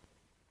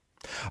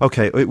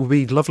 Okay, it would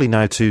be lovely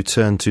now to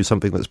turn to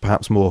something that's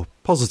perhaps more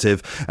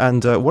positive.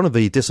 And one of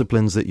the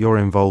disciplines that you're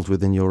involved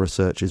with in your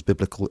research is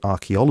biblical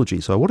archaeology.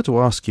 So I wanted to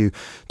ask you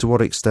to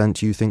what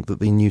extent you think that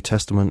the New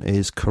Testament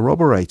is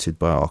corroborated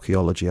by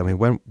archaeology. I mean,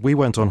 when we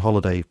went on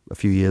holiday a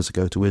few years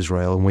ago to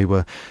Israel, and we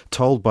were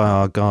told by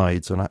our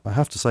guides, and I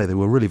have to say they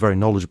were really very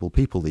knowledgeable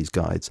people, these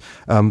guides,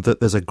 that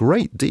there's a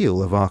great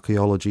deal of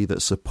archaeology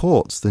that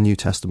supports the New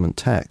Testament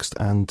text.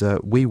 And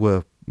we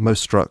were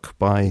most struck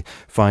by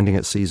finding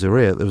at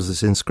Caesarea there was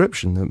this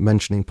inscription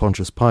mentioning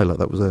Pontius Pilate.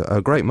 That was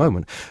a great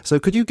moment. So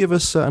could you give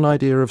us an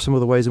idea of some of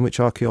the ways in which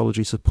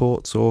archaeology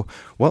supports, or,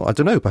 well, I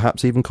don't know,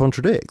 perhaps even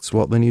contradicts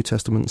what the New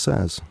Testament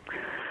says?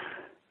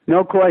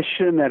 No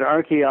question that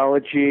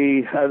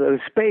archaeology, the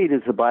spade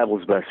is the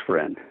Bible's best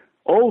friend.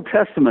 Old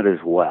Testament as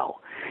well.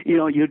 You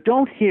know, you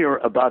don't hear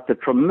about the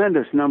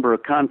tremendous number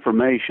of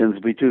confirmations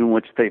between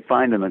what they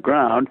find in the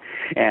ground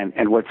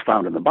and what's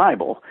found in the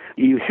Bible.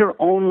 You hear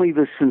only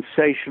the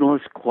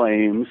sensationalist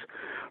claims.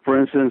 For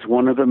instance,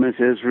 one of them is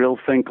Israel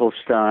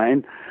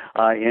Finkelstein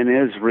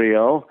in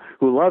Israel,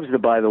 who loves to,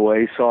 by the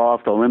way, saw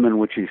off the limb in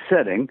which he's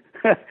sitting.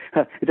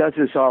 He does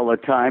this all the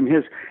time.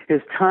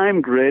 His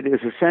time grid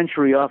is a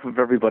century off of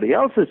everybody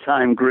else's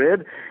time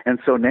grid, and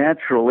so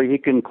naturally he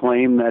can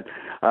claim that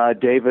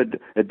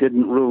David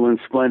didn't rule in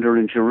splendor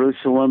in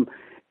Jerusalem.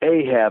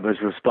 Ahab is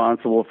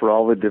responsible for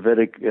all the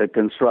Davidic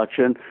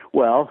construction.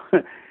 Well,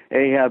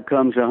 Ahab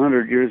comes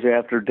 100 years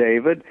after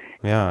David.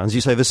 Yeah, as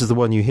you say, this is the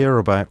one you hear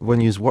about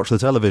when you watch the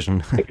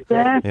television.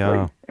 Exactly.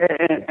 Yeah.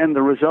 And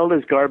the result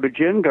is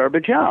garbage in,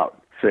 garbage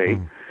out, see?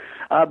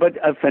 But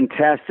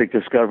fantastic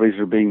discoveries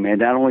are being made,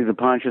 not only the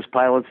Pontius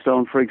Pilate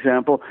stone, for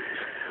example,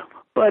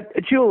 but,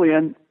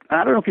 Julian,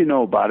 I don't know if you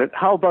know about it,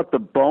 how about the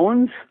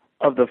bones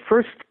of the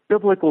first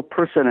biblical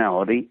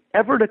personality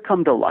ever to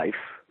come to life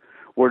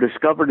were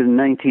discovered in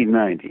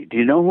 1990? Do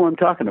you know who I'm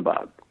talking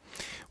about?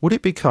 Would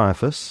it be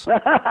Caiaphas?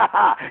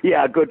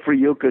 Yeah, good for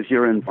you because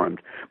you're informed.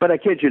 But I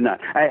kid you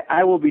not.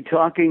 I will be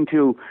talking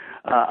to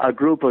a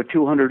group of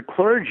 200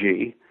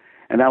 clergy,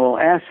 and I will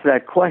ask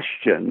that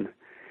question,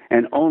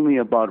 and only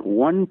about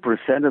 1%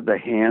 of the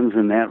hands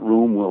in that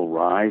room will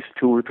rise,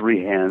 2 or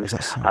 3 hands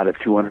out of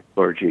 200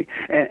 clergy.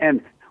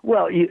 And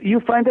well, you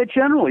find that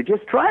generally.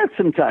 Just try it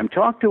sometime.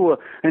 Talk to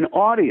an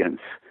audience.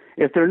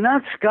 If they're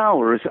not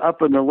scholars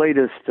up in the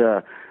latest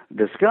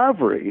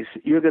discoveries,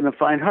 you're going to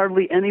find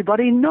hardly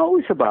anybody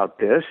knows about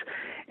this,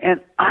 and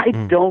I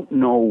don't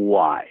know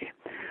why.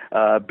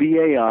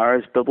 BAR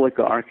is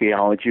Biblical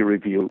Archaeology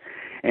Review,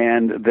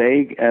 and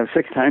they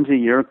 6 times a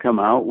year come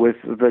out with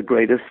the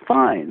greatest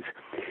finds.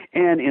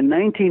 And in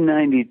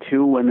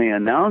 1992, when they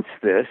announced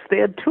this, they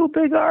had 2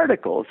 big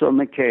articles on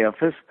the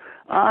Caiaphas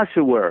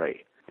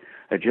ossuary,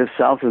 just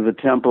south of the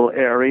temple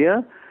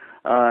area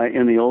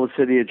in the old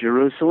city of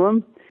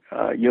Jerusalem.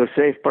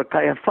 Yosef bar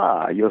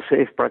Caiaphas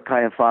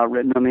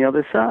written on the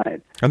other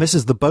side. And this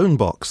is the bone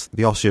box,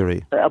 the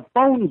ossuary. A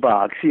bone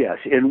box, yes,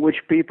 in which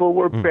people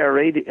were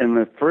buried in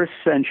the 1st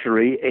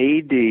century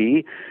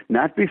A.D.,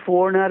 not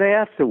before, not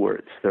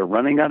afterwards. They're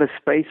running out of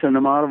space in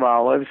the Mount of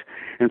Olives,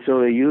 and so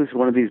they used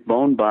one of these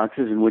bone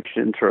boxes in which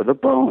to inter the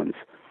bones.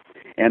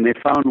 And they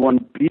found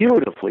one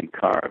beautifully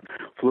carved,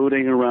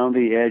 fluting around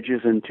the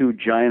edges, and 2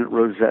 giant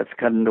rosettes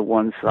cut into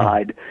one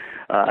side.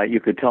 You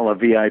could tell a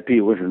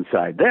VIP was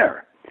inside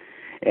there.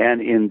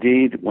 And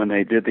indeed, when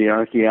they did the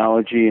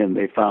archaeology and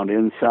they found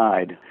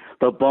inside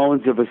the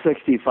bones of a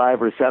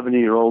 65 or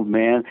 70-year-old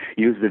man,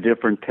 used a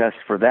different test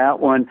for that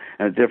one,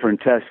 and a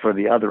different test for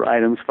the other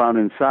items found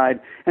inside,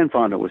 and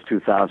found it was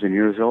 2,000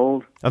 years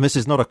old. And this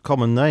is not a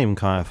common name,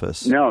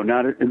 Caiaphas. No,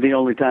 not the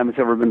only time it's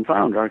ever been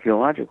found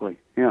archaeologically.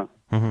 Yeah.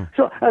 Mm-hmm.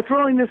 So a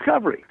thrilling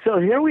discovery. So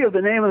here we have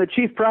the name of the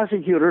chief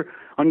prosecutor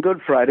on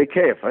Good Friday,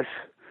 Caiaphas,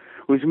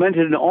 who's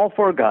mentioned in all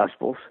four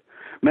Gospels,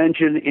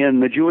 mentioned in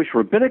the Jewish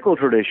rabbinical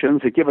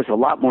traditions that give us a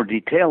lot more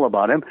detail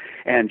about him,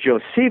 and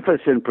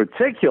Josephus in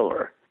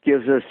particular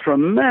gives us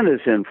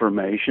tremendous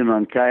information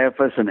on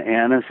Caiaphas and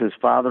Annas, his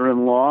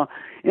father-in-law,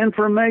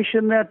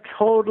 information that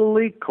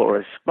totally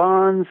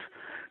corresponds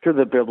to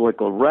the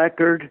biblical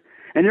record.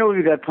 And here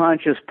we've got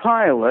Pontius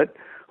Pilate,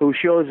 who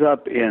shows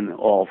up in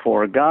all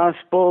four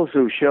Gospels,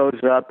 who shows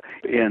up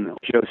in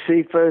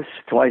Josephus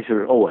twice,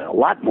 or a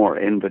lot more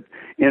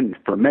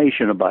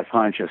information about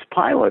Pontius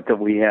Pilate that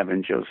we have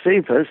in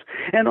Josephus,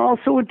 and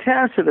also in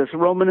Tacitus, a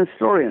Roman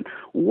historian.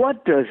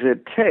 What does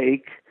it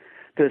take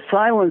to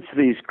silence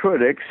these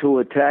critics who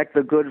attack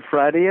the Good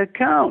Friday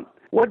account?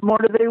 What more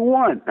do they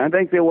want? I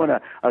think they want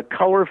a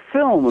color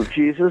film of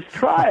Jesus'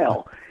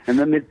 trial. And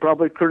then they'd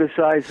probably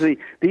criticize the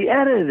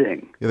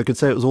editing. Yeah, they could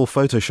say it was all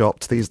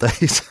photoshopped these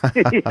days.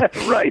 Yeah,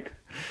 right.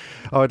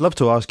 Oh, I'd love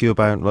to ask you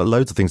about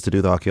loads of things to do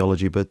with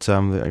archaeology, but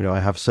I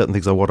have certain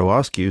things I want to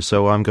ask you,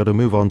 so I'm going to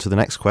move on to the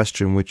next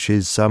question, which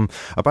is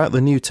about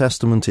the New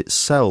Testament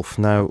itself.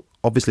 Now,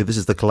 obviously, this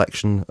is the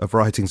collection of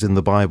writings in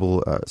the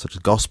Bible, such as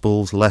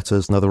Gospels,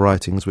 letters, and other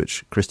writings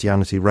which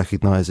Christianity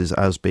recognizes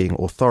as being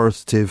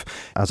authoritative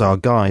as our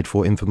guide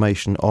for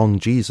information on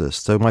Jesus.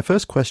 So my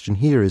first question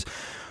here is,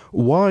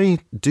 why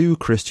do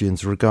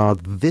Christians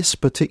regard this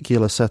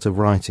particular set of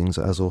writings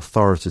as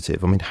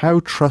authoritative? I mean, how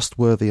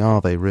trustworthy are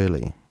they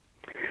really?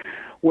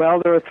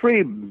 Well, there are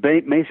three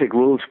basic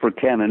rules for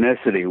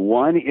canonicity.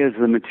 One is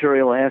the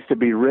material has to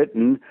be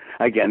written,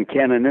 again,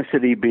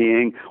 canonicity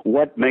being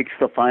what makes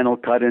the final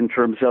cut in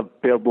terms of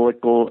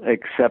biblical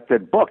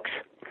accepted books.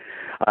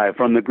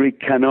 From the Greek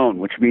kanon,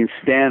 which means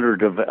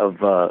standard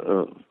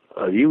of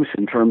use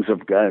in terms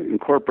of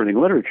incorporating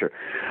literature.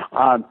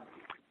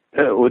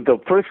 With the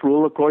first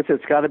rule, of course,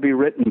 it's got to be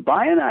written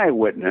by an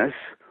eyewitness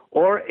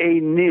or a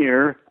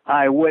near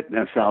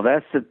eyewitness. Now,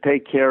 that's to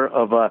take care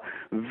of a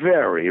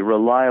very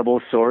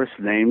reliable source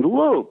named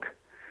Luke.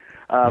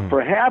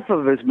 For half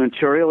of his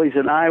material, he's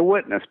an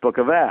eyewitness, Book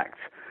of Acts.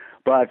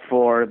 But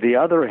for the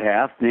other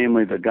half,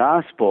 namely the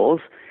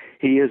Gospels,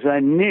 he is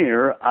a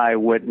near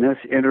eyewitness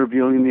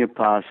interviewing the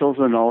apostles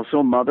and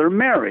also Mother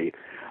Mary.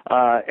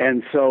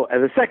 And so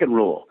the second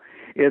rule,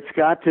 it's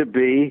got to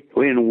be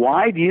in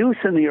wide use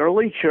in the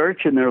early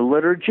church in their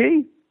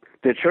liturgy.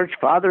 The church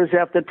fathers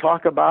have to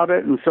talk about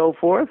it and so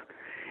forth.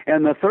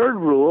 And the third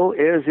rule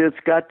is it's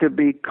got to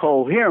be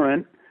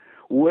coherent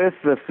with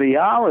the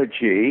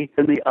theology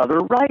in the other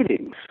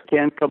writings.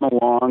 Can't come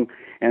along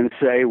and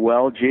say,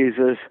 well,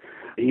 Jesus,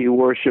 he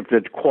worshipped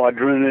at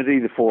quadrinity,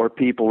 the four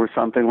people or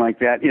something like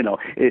that. You know,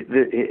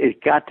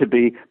 it got to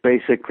be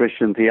basic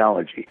Christian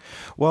theology.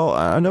 Well,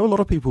 I know a lot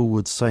of people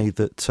would say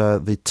that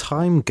the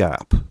time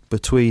gap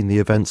between the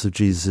events of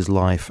Jesus'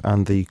 life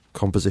and the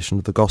composition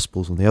of the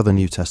Gospels and the other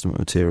New Testament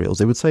materials,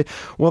 they would say,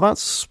 well,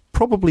 that's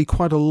probably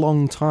quite a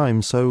long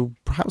time, so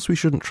perhaps we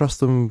shouldn't trust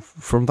them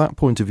from that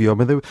point of view. I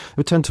mean, they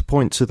would tend to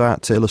point to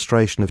that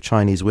illustration of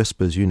Chinese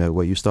whispers, you know,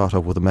 where you start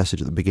off with a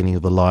message at the beginning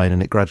of the line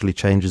and it gradually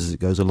changes as it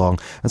goes along.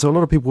 And so a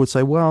lot of people would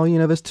say, well, you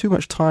know, there's too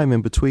much time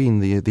in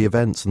between the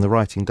events and the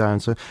writing down,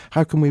 so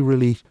how can we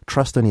really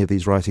trust any of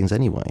these writings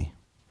anyway?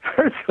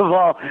 First of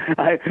all,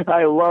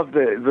 I love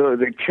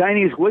the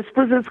Chinese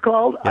whispers, it's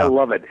called. Yeah. I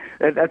love it.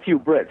 That's you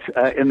Brits.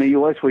 In the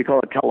U.S., we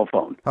call it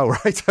telephone. Oh,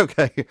 right.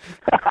 Okay.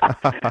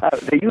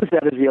 They use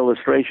that as the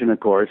illustration, of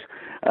course,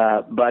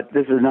 but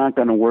this is not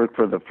going to work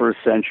for the first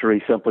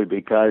century simply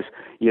because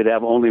you'd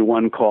have only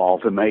one call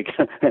to make,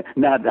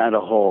 not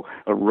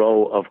a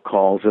row of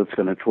calls that's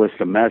going to twist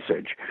a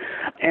message.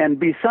 And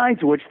besides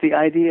which, the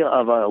idea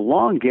of a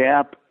long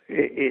gap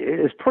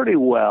is pretty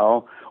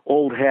well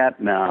old hat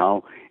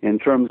now in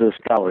terms of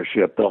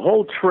scholarship. The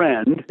whole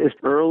trend is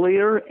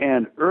earlier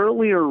and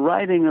earlier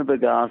writing of the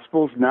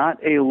Gospels, not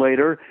a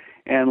later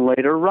and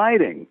later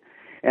writing.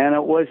 And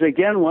it was,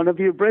 again, one of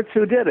you Brits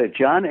who did it.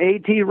 John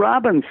A.T.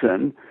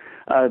 Robinson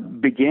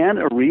began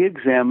a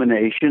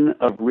re-examination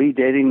of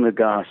redating the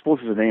Gospels,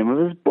 the name of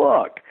his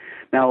book.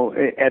 Now,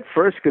 at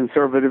first,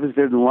 conservatives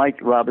didn't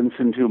like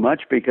Robinson too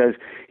much because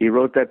he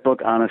wrote that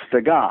book, Honest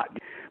to God.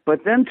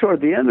 But then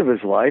toward the end of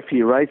his life,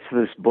 he writes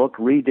this book,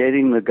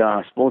 Redating the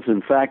Gospels.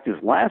 In fact, his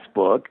last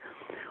book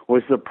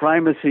was The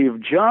Primacy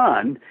of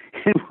John,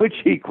 in which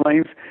he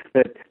claims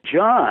that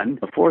John,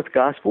 the fourth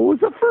gospel, was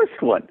the first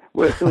one,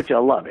 which I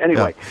love.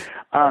 Anyway,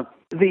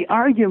 the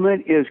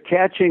argument is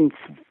catching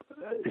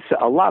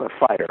a lot of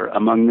fire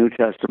among New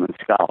Testament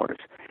scholars,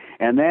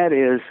 and that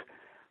is,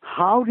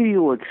 how do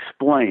you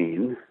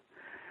explain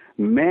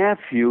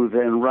Matthew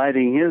then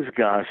writing his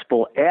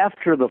gospel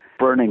after the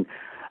burning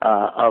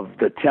of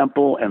the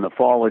temple and the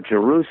fall of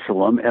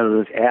Jerusalem, and it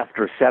was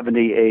after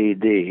 70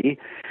 A.D.,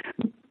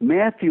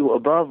 Matthew,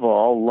 above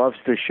all, loves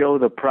to show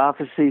the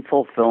prophecy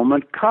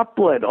fulfillment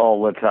couplet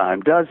all the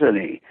time, doesn't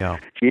he? Yeah.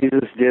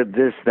 Jesus did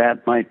this,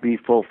 that might be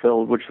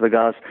fulfilled, which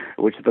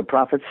the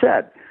prophet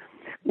said.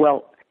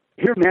 Well,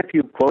 here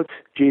Matthew quotes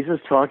Jesus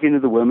talking to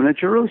the women of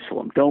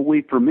Jerusalem. Don't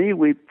weep for me,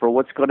 weep for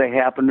what's going to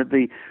happen to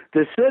the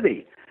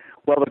city.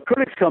 Well, the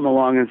critics come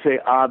along and say,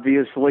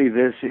 obviously,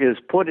 this is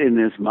put in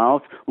his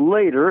mouth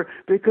later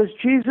because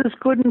Jesus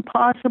couldn't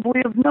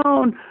possibly have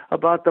known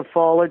about the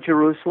fall of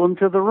Jerusalem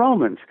to the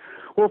Romans.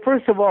 Well,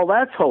 first of all,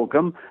 that's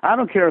hokum. I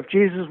don't care if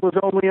Jesus was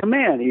only a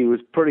man. He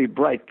was a pretty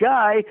bright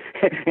guy,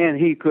 and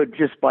he could,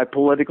 just by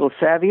political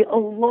savvy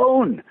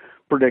alone,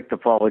 predict the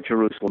fall of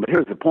Jerusalem. But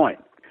here's the point.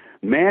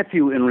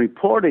 Matthew, in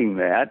reporting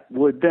that,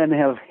 would then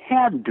have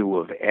had to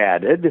have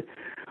added,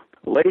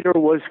 later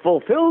was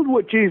fulfilled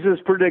what Jesus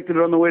predicted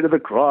on the way to the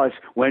cross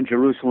when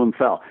Jerusalem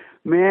fell.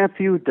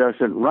 Matthew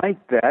doesn't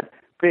write that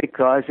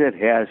because it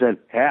hasn't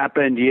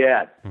happened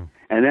yet.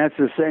 And that's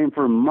the same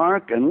for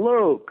Mark and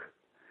Luke.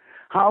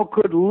 How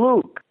could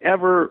Luke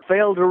ever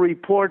fail to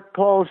report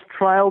Paul's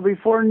trial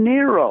before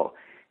Nero?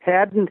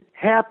 Hadn't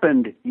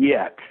happened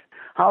yet.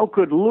 How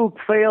could Luke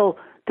fail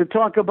to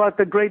talk about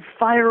the great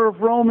fire of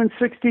Rome in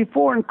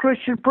 64 and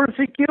Christian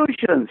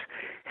persecutions?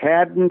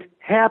 Hadn't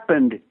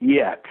happened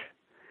yet.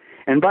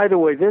 And by the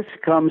way, this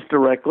comes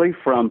directly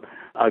from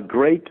a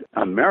great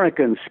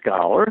American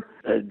scholar,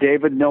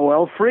 David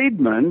Noel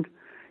Friedman.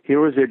 He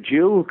was a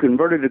Jew who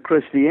converted to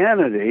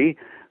Christianity,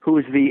 who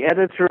is the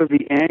editor of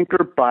the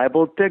Anchor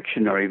Bible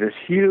Dictionary, this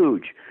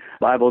huge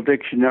Bible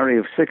dictionary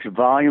of 6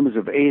 volumes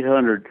of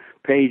 800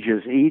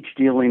 pages each,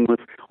 dealing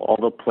with all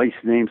the place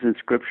names in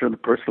Scripture, the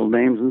personal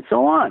names, and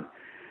so on.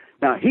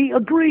 Now, he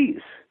agrees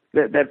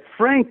that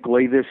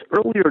frankly, this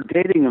earlier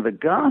dating of the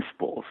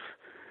Gospels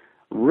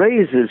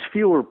raises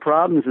fewer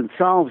problems and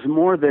solves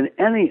more than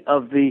any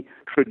of the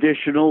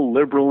traditional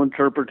liberal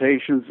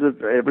interpretations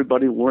that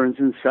everybody learns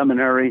in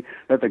seminary,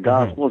 that the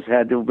Gospels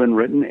had to have been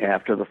written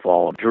after the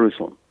fall of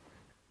Jerusalem.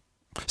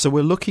 So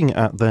we're looking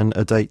at then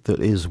a date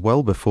that is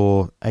well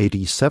before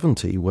AD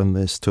 70 when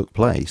this took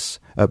place,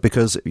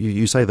 because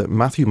you say that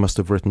Matthew must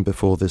have written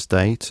before this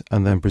date,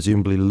 and then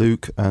presumably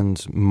Luke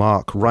and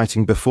Mark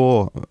writing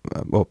before,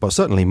 well,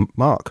 certainly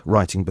Mark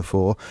writing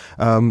before.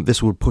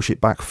 This would push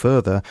it back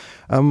further.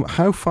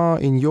 How far,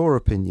 in your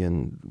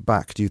opinion,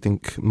 back do you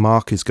think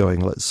Mark is going,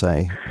 let's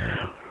say?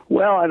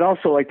 Well, I'd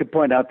also like to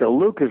point out that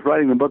Luke is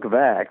writing the book of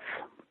Acts,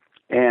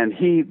 and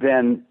he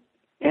then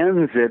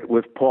ends it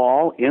with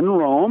Paul in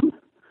Rome,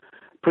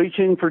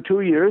 preaching for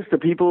 2 years to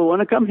people who want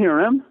to come hear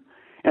him,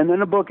 and then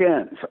the book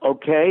ends.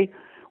 Okay,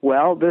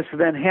 well, this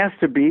then has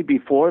to be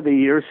before the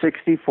year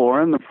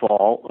 64 and the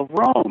fall of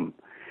Rome.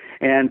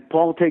 And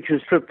Paul takes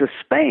his trip to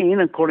Spain,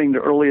 according to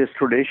earliest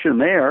tradition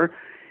there,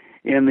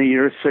 in the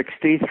year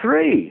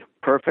 63.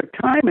 Perfect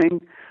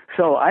timing.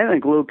 So I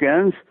think Luke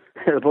ends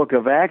the book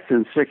of Acts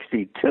in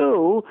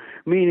 62,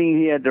 meaning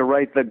he had to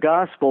write the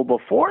gospel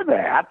before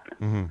that,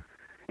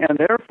 and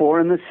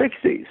therefore in the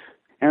 60s.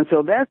 And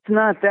so that's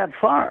not that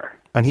far.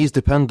 And he's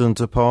dependent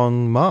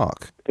upon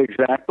Mark.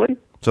 Exactly.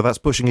 So that's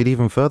pushing it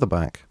even further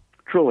back.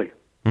 Truly.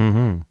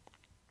 Another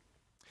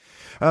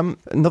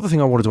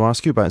thing I wanted to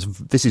ask you about is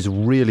this is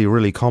really,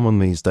 really common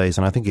these days,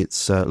 and I think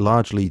it's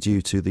largely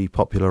due to the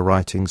popular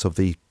writings of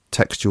the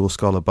textual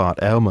scholar Bart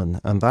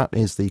Ehrman, and that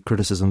is the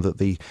criticism that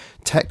the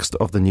text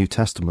of the New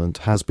Testament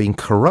has been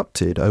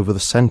corrupted over the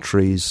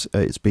centuries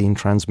it's been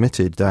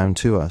transmitted down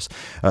to us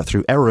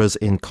through errors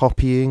in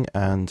copying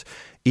and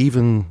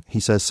even, he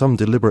says, some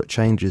deliberate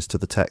changes to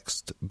the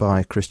text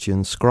by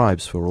Christian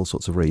scribes for all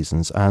sorts of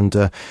reasons. And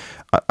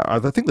I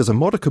think there's a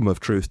modicum of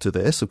truth to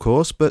this, of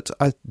course, but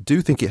I do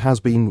think it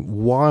has been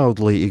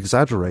wildly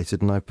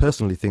exaggerated, and I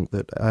personally think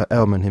that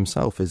Ehrman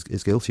himself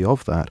is guilty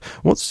of that.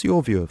 What's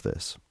your view of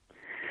this?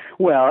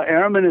 Well,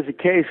 Ehrman is a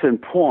case in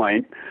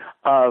point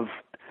of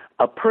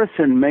a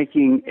person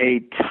making a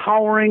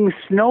towering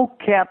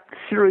snow-capped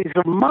series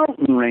of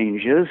mountain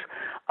ranges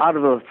out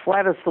of the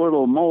flattest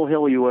little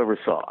molehill you ever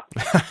saw.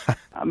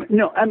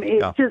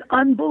 It's just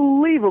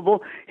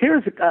unbelievable.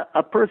 Here's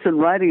a person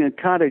writing a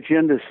cottage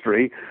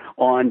industry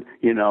on,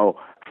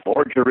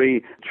 forgery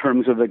in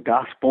terms of the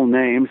gospel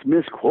names,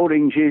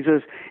 misquoting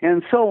Jesus,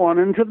 and so on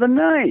into the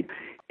night.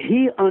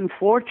 He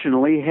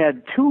unfortunately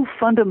had too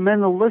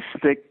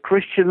fundamentalistic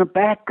Christian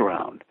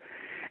background.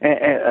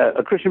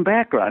 A Christian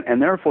background,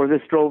 and therefore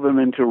this drove him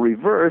into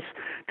reverse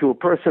to a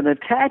person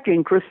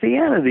attacking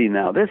Christianity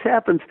now. This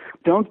happens.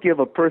 Don't give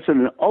a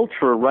person an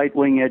ultra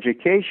right-wing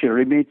education or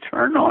he may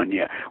turn on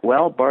you.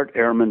 Well, Bart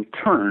Ehrman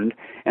turned,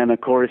 and of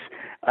course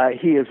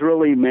he has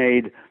really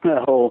made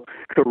a whole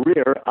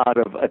career out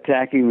of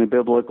attacking the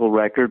biblical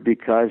record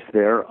because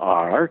there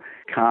are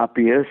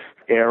copyist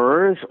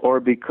errors or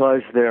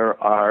because there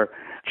are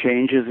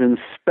changes in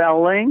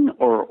spelling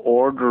or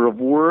order of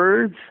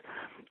words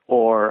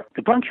or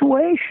the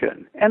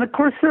punctuation. And of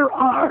course there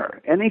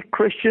are. Any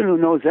Christian who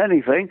knows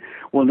anything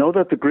will know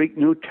that the Greek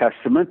New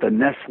Testament, the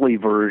Nestle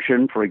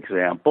version, for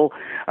example,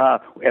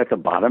 at the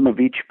bottom of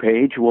each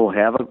page will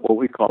have what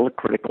we call a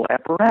critical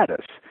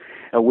apparatus,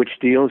 which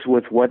deals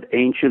with what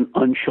ancient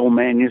uncial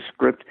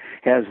manuscript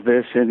has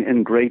this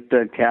in great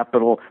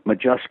capital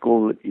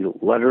majuscule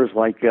letters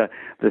like the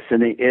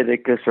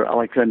Sinaiticus or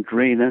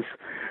Alexandrinus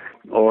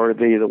or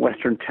the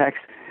Western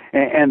text.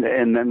 And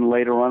then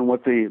later on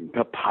what the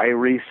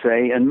papyri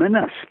say in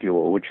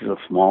minuscule, which is a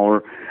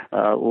smaller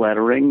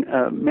lettering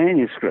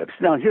manuscripts.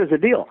 Now, here's the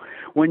deal.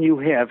 When you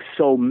have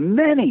so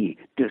many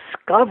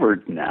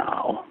discovered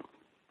now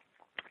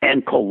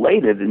and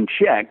collated and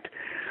checked,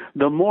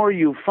 the more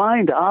you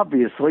find,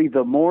 obviously,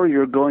 the more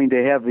you're going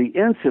to have the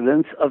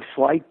incidence of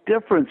slight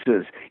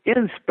differences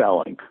in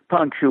spelling,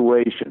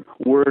 punctuation,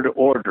 word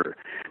order.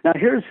 Now,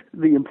 here's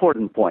the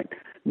important point.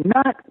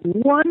 Not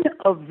one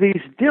of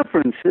these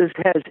differences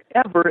has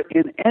ever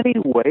in any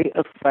way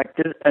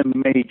affected a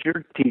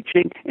major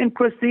teaching in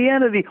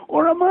Christianity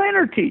or a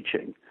minor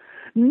teaching.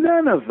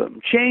 None of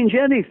them change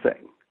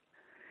anything.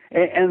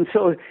 And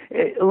so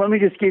let me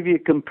just give you a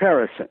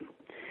comparison.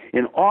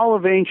 In all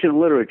of ancient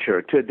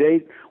literature, to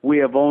date, we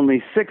have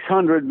only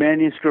 600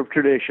 manuscript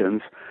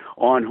traditions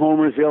on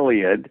Homer's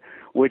Iliad,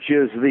 which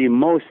is the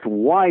most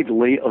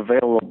widely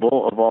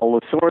available of all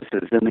the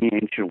sources in the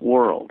ancient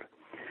world.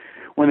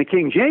 When the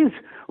King James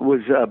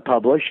was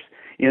published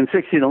in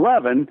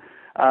 1611,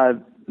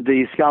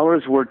 the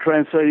scholars were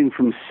translating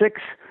from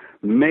 6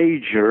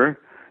 major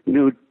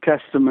New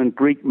Testament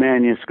Greek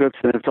manuscripts,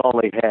 and that's all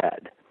they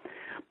had.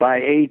 By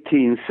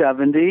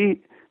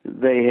 1870,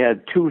 they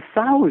had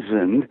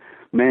 2,000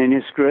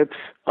 manuscripts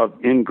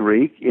in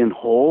Greek, in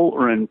whole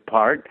or in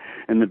part,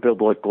 in the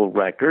biblical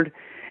record.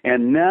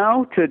 And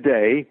now,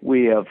 today,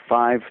 we have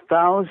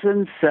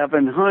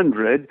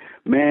 5,700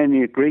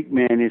 Greek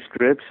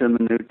manuscripts in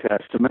the New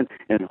Testament,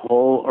 in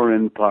whole or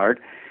in part.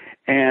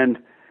 And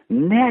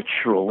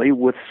naturally,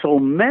 with so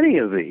many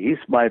of these,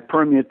 by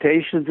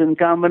permutations and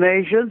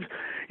combinations,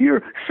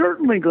 you're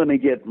certainly going to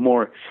get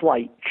more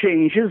slight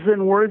changes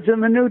than words in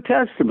the New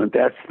Testament.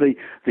 That's the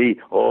big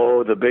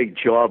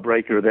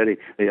jawbreaker that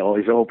he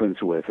always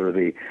opens with, or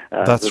the.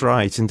 That's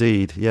right,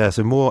 indeed. Yeah,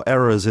 so more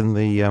errors in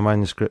the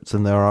manuscripts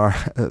than there are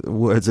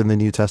words in the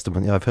New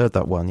Testament. Yeah, I've heard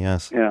that one.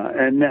 Yes. Yeah,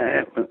 and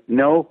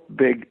no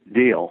big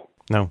deal.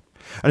 No.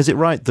 And is it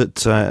right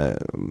that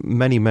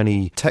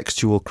many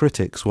textual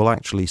critics will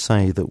actually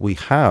say that we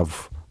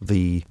have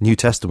the New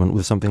Testament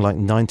with something like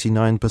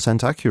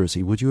 99%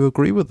 accuracy? Would you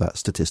agree with that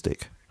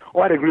statistic?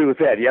 Oh, I'd agree with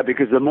that, yeah,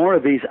 because the more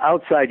of these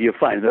outside you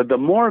find, the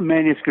more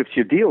manuscripts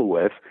you deal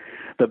with,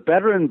 the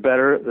better and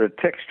better the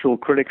textual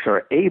critics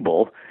are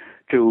able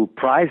to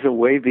prize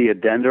away the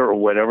addenda or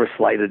whatever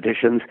slight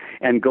additions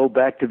and go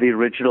back to the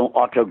original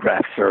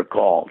autographs are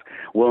called.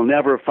 We'll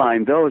never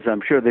find those.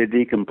 I'm sure they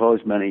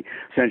decomposed many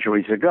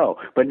centuries ago.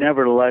 But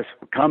nevertheless,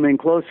 coming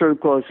closer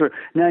and closer,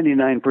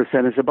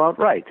 99% is about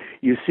right.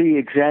 You see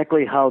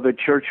exactly how the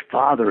church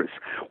fathers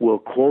will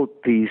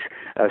quote these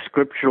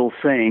scriptural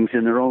sayings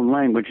in their own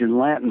language, in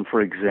Latin,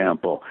 for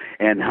example,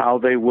 and how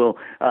they will,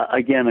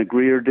 again,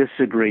 agree or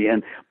disagree.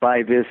 And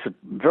by this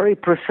very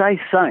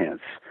precise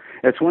science,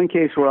 that's one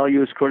case where I'll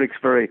use critics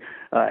very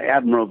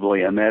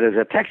admirably, and that is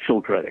a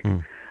textual critic.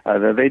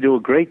 They do a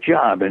great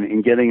job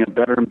in getting a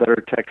better and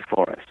better text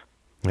for us.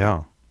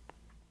 Yeah.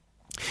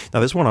 Now,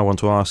 there's one I want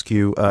to ask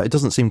you. It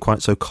doesn't seem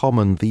quite so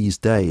common these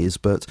days,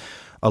 but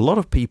a lot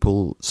of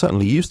people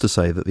certainly used to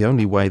say that the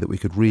only way that we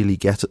could really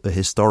get at the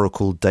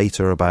historical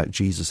data about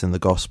Jesus in the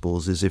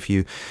Gospels is if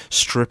you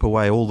strip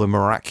away all the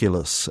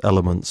miraculous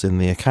elements in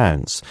the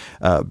accounts,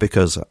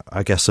 because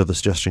I guess so the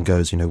suggestion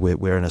goes,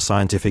 we're in a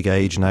scientific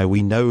age now.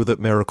 We know that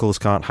miracles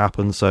can't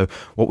happen, so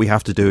what we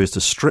have to do is to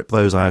strip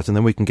those out, and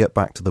then we can get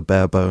back to the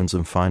bare bones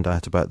and find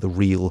out about the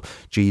real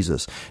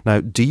Jesus.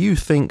 Now, do you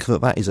think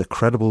that that is a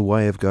credible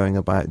way of going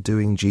about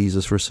doing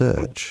Jesus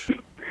research?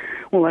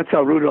 Well, that's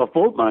how Rudolf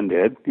Bultmann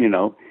did,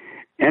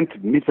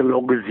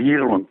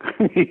 Entmythologisierung.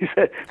 He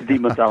said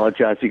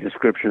demythologizing the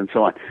scripture and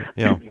so on.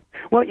 Yeah.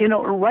 Well,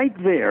 right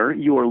there,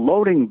 you are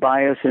loading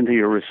bias into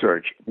your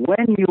research.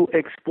 When you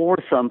explore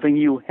something,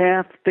 you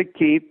have to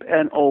keep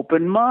an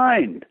open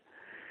mind.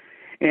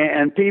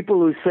 And people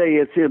who say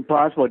it's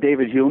impossible,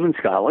 David Hume in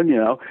Scotland,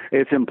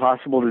 it's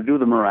impossible to do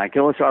the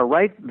miraculous, are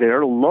right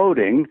there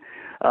loading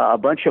a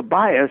bunch of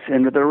bias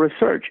into their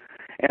research.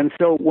 And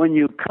so when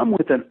you come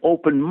with an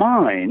open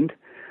mind,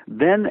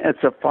 then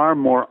it's a far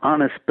more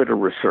honest bit of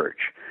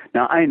research.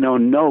 Now, I know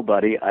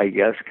nobody, I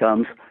guess,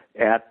 comes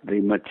at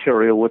the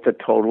material with a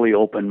totally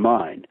open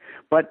mind.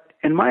 But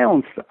in my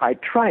own, I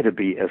try to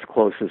be as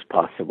close as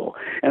possible.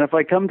 And if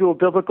I come to a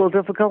biblical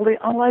difficulty,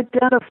 I'll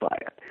identify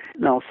it.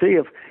 And I'll see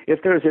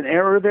if there's an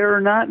error there or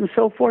not and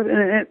so forth.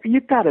 And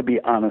you've got to be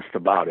honest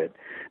about it.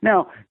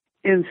 Now,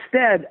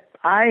 instead,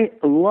 I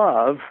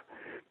love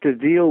to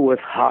deal with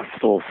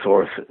hostile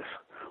sources.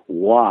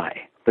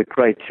 Why? The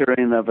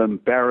criterion of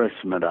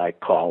embarrassment, I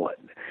call it.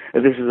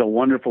 This is a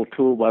wonderful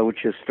tool by which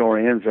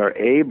historians are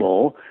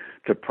able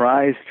to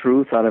prize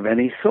truth out of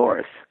any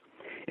source.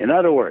 In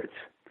other words,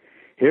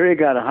 here you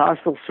got a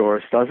hostile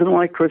source, doesn't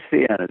like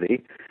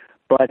Christianity,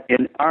 but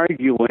in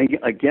arguing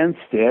against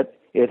it,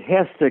 it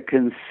has to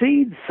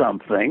concede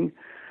something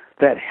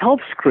that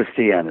helps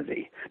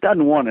Christianity.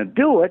 Doesn't want to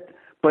do it,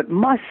 but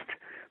must,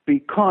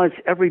 because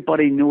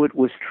everybody knew it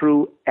was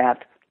true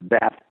at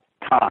that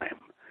time.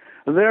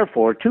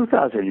 Therefore,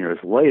 2,000 years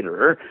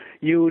later,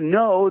 you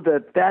know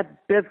that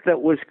that bit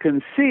that was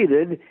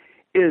conceded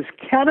is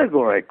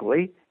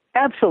categorically,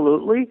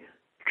 absolutely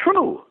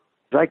true.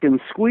 I can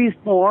squeeze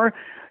more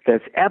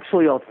that's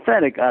absolutely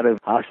authentic out of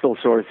hostile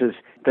sources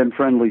than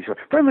friendly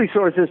sources. Friendly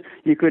sources,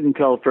 you couldn't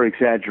tell if they're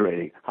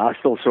exaggerating.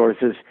 Hostile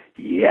sources,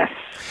 yes.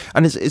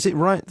 And is it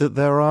right that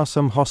there are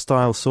some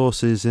hostile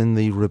sources in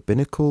the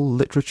rabbinical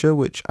literature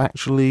which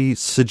actually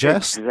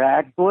suggest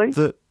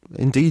that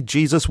indeed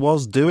Jesus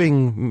was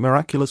doing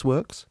miraculous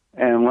works?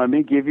 And let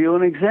me give you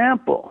an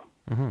example.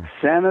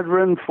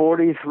 Sanhedrin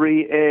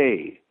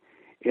 43a,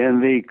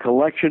 in the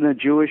collection of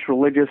Jewish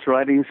religious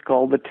writings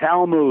called the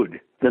Talmud,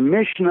 the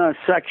Mishnah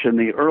section,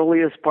 the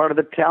earliest part of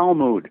the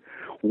Talmud,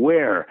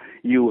 where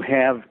you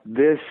have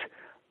this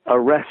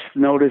arrest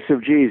notice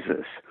of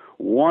Jesus.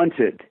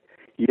 Wanted,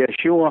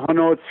 Yeshua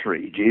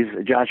Hanotzri,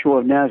 Joshua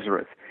of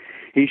Nazareth.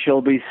 He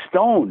shall be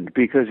stoned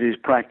because he's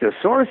practiced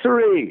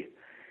sorcery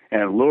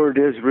and lured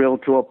Israel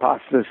to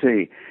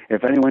apostasy.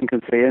 If anyone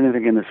can say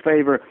anything in his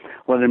favor,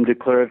 let him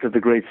declare it to the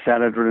great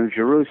Sanhedrin of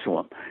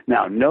Jerusalem.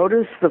 Now,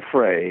 notice the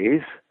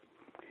phrase,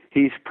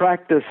 he's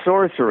practiced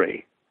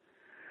sorcery.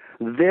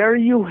 There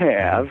you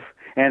have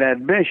an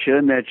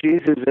admission that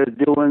Jesus is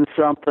doing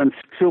something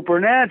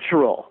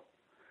supernatural.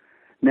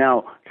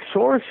 Now,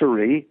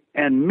 sorcery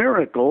and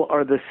miracle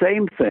are the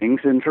same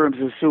things in terms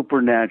of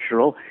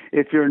supernatural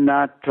if you're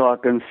not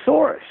talking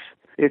source.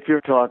 If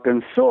you're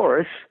talking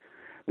source,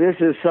 this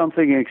is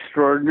something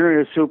extraordinary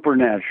or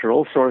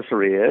supernatural,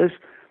 sorcery is,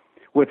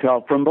 with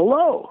help from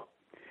below.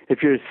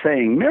 If you're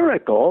saying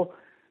miracle,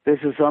 this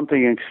is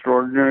something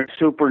extraordinary,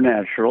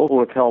 supernatural,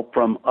 with help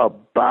from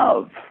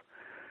above.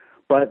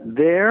 But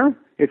there,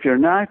 if you're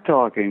not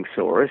talking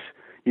source,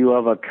 you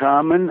have a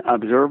common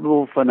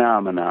observable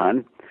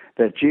phenomenon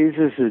that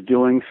Jesus is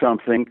doing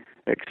something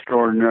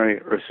extraordinary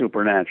or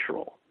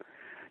supernatural.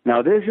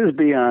 Now, this is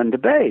beyond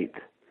debate,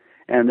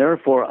 and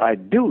therefore I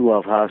do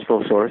love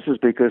hostile sources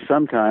because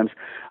sometimes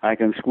I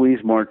can squeeze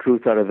more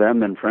truth out of them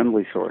than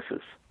friendly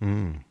sources.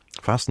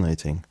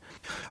 Fascinating.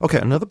 Okay,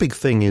 another big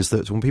thing is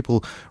that when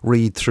people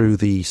read through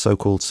the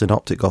so-called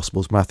synoptic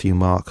Gospels, Matthew,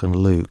 Mark, and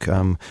Luke,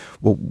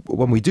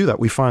 when we do that,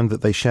 we find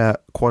that they share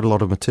quite a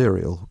lot of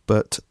material,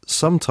 but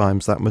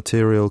sometimes that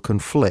material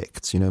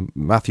conflicts. You know,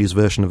 Matthew's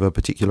version of a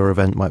particular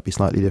event might be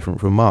slightly different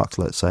from Mark's,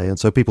 let's say, and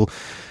so people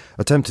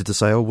attempted to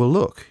say, oh, well,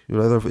 look,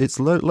 it's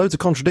loads of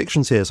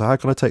contradictions here, so how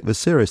can I take this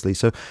seriously?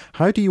 So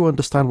how do you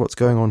understand what's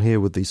going on here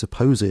with the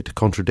supposed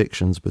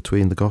contradictions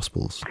between the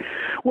Gospels?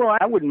 Well,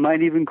 I wouldn't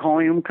mind even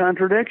calling them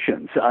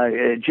contradictions.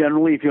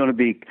 Generally, if you want to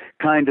be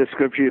kind to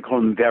Scripture, you call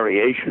them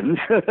variations.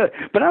 But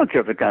I don't care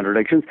if they're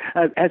contradictions.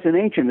 As an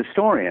ancient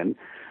historian,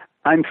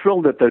 I'm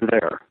thrilled that they're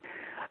there.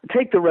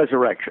 Take the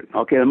resurrection,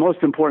 okay? The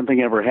most important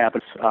thing ever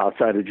happens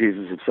outside of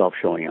Jesus himself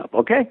showing up,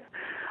 okay?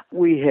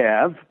 We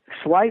have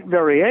slight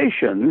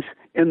variations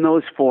in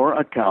those four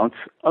accounts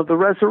of the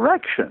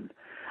resurrection.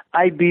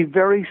 I'd be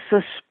very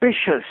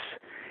suspicious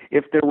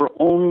if there were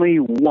only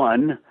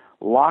one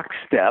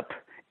lockstep,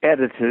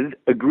 edited,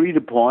 agreed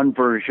upon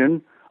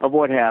version of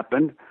what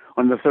happened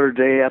on the third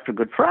day after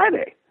Good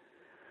Friday.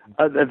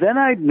 Then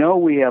I'd know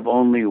we have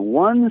only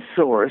one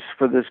source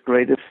for this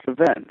greatest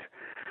event.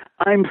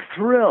 I'm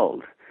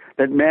thrilled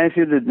that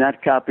Matthew did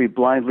not copy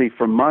blindly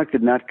from Mark,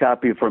 did not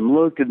copy from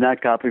Luke, did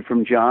not copy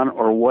from John,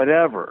 or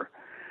whatever.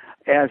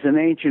 As an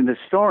ancient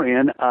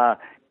historian,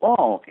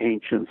 all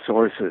ancient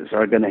sources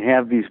are going to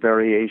have these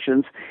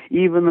variations,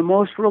 even the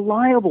most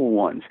reliable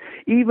ones.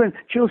 Even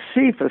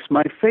Josephus,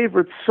 my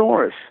favorite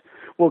source,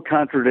 will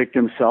contradict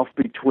himself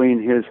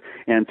between his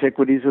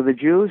Antiquities of the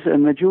Jews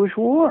and the Jewish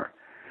War.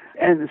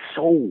 And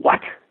so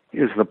what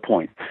is the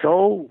point?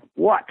 So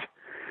what?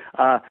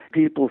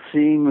 People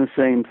seeing the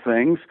same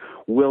things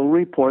will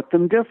report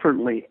them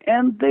differently,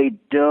 and they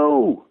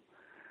do.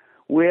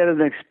 We had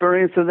an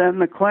experience of that in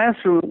the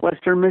classroom at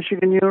Western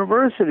Michigan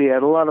University. I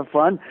had a lot of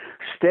fun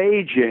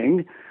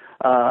staging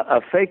a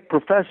fake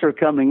professor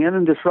coming in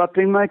and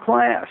disrupting my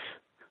class.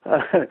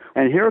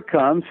 And here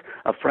comes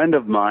a friend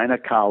of mine, a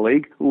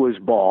colleague who was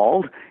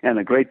bald and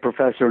a great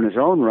professor in his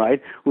own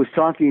right, who was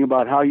talking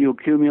about how you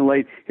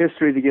accumulate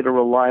history to get a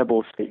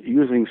reliable,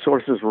 using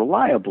sources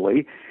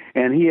reliably.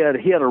 And he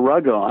had a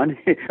rug on,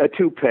 a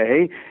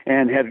toupee,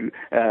 and had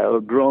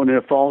grown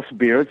a false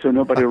beard so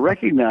nobody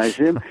recognized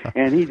him.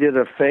 And he did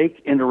a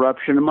fake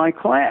interruption in my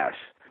class.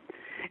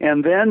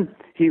 And then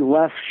he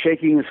left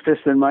shaking his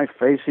fist in my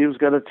face. He was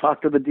going to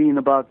talk to the dean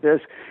about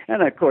this.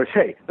 And, of course,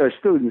 hey, the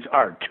students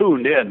are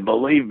tuned in,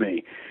 believe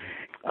me.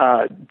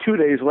 2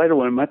 days later,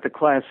 when I met the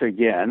class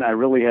again, I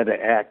really had to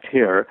act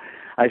here.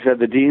 I said,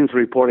 the dean's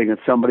reporting that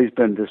somebody's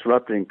been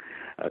disrupting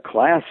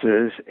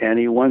classes, and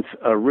he wants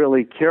a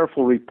really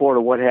careful report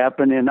of what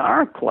happened in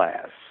our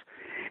class.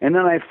 And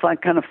then I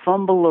kind of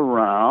fumble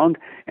around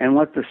and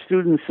let the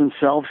students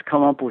themselves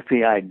come up with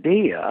the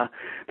idea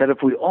that if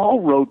we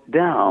all wrote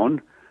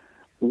down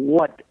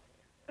what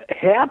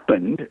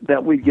happened,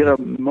 that we'd get a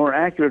more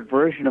accurate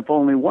version if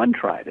only one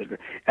tried it.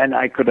 And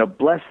I could have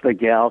blessed the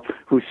gal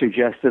who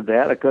suggested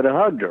that. I could have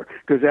hugged her,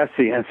 because that's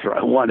the answer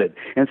I wanted.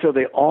 And so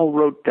they all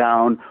wrote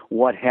down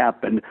what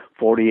happened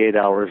 48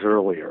 hours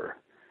earlier.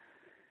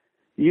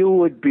 You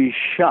would be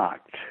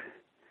shocked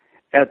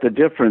at the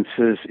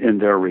differences in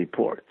their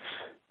reports.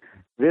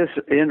 This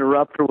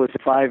interrupter was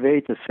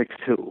 5'8" to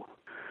 6'2".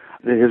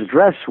 His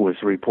dress was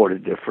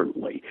reported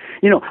differently.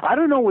 I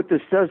don't know what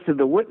this does to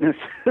the witness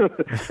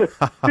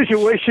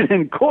situation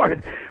in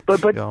court,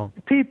 but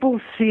people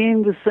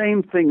seeing the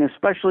same thing,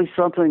 especially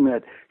something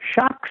that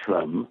shocks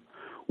them,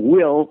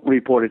 will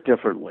report it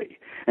differently.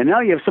 And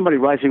now you have somebody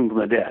rising from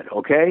the dead,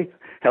 okay?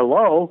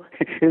 Hello?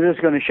 Is this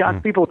going to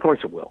shock people? Of course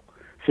it will.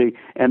 See,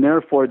 and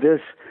therefore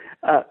this,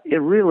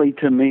 it really,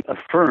 to me,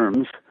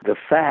 affirms the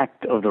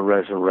fact of the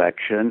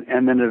resurrection,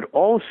 and then it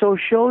also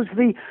shows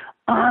the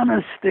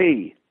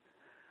honesty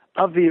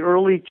of the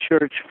early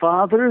church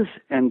fathers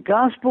and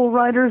gospel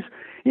writers.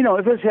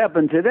 If this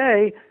happened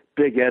today,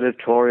 big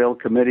editorial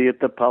committee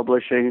at the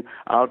publishing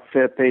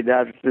outfit, they'd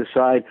have to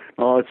decide,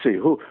 let's see,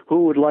 who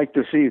would like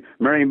to see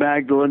Mary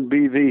Magdalene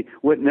be the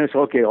witness?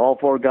 Okay, all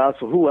four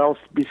gospels. Who else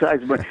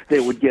besides Mary?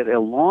 They would get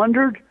a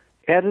laundered,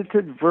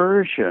 edited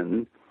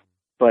version,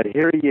 but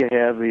here you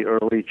have the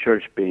early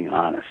church being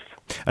honest.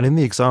 And in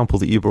the example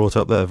that you brought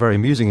up there, a very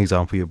amusing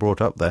example you brought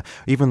up there,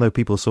 even though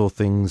people saw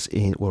things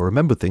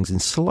remembered things in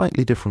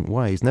slightly different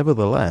ways,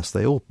 nevertheless,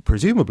 they all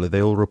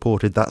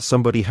reported that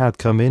somebody had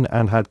come in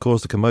and had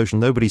caused a commotion.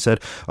 Nobody said,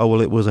 oh, well,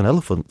 it was an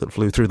elephant that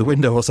flew through the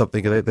window or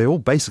something. They all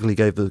basically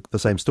gave the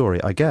same story,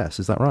 I guess.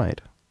 Is that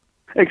right?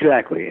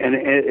 Exactly. And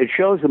it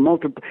shows the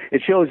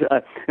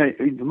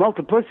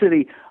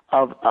multiplicity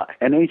of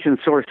an ancient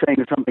source saying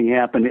that something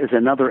happened is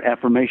another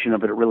affirmation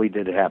of it really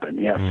did happen,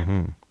 yes.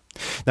 Mm-hmm.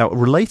 Now,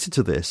 related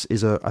to this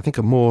is, I think,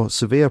 a more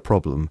severe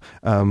problem,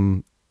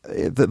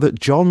 that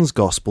John's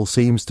gospel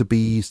seems to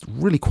be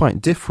really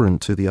quite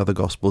different to the other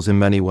gospels in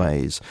many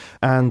ways.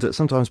 And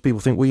sometimes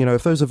people think, well,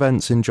 if those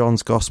events in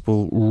John's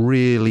gospel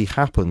really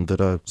happened that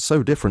are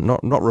so different,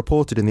 not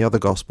reported in the other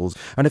gospels,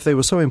 and if they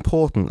were so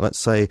important, let's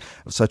say,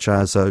 such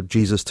as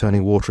Jesus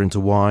turning water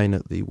into wine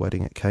at the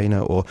wedding at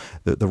Cana, or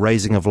the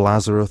raising of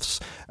Lazarus,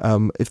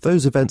 if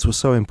those events were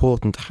so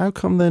important, how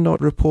come they're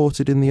not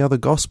reported in the other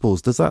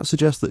gospels? Does that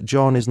suggest that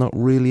John is not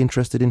really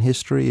interested in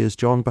history? Is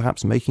John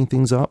perhaps making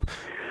things up?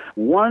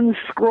 One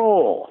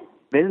scroll.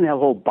 They didn't have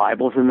whole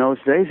Bibles in those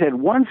days. They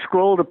had one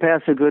scroll to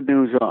pass the good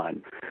news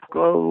on.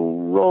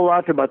 Roll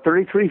out to about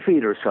 33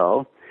 feet or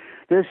so.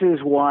 This is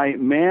why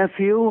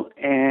Matthew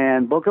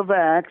and Book of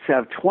Acts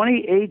have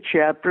 28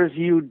 chapters.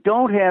 You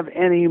don't have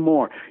any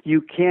more.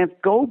 You can't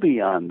go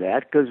beyond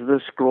that because the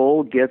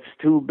scroll gets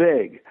too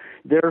big.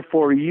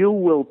 Therefore, you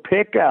will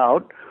pick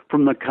out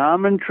from the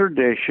common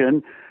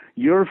tradition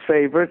your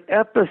favorite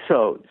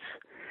episodes.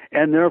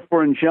 And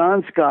therefore, in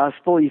John's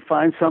Gospel, you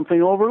find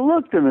something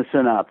overlooked in the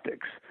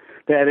synoptics.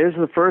 That is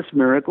the first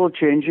miracle,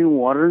 changing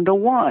water into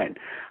wine.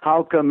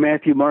 How come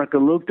Matthew, Mark,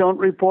 and Luke don't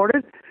report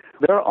it?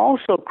 They're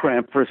also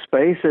cramped for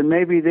space, and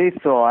maybe they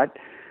thought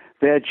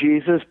that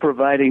Jesus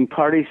providing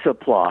party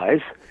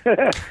supplies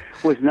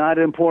was not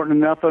important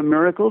enough a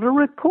miracle to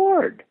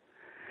record.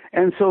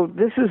 And so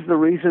this is the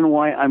reason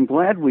why I'm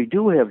glad we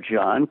do have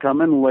John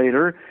come in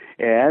later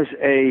as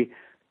a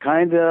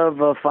kind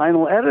of a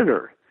final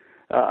editor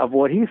of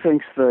what he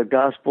thinks the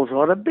Gospels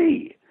ought to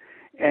be.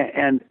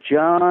 And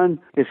John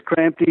is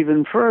cramped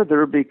even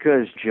further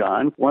because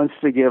John wants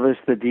to give us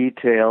the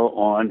detail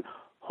on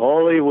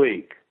Holy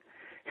Week.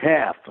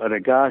 Half of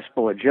the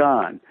Gospel of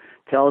John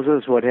tells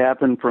us what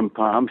happened from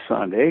Palm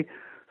Sunday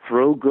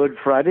through Good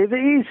Friday to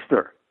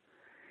Easter.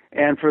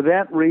 And for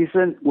that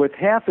reason, with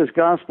half his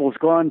Gospels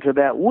gone to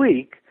that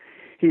week,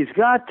 he's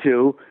got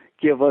to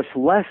give us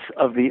less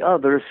of the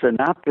other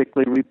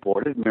synoptically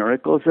reported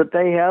miracles that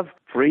they have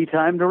free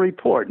time to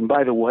report. And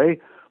by the way,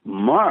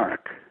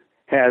 Mark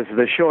has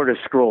the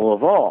shortest scroll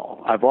of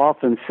all. I've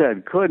often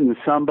said, couldn't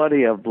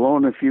somebody have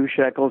blown a few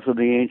shekels of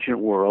the ancient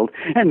world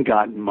and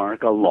gotten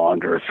Mark a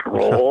longer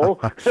scroll?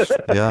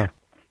 Yeah.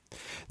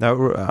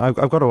 Now, I've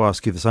got to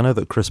ask you this. I know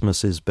that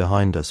Christmas is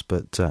behind us,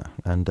 but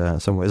and in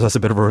some ways that's a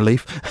bit of a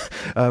relief.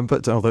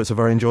 But although it's a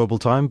very enjoyable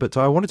time, but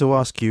I wanted to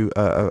ask you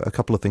a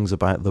couple of things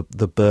about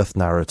the birth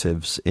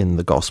narratives in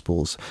the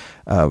Gospels,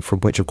 from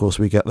which, of course,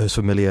 we get those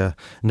familiar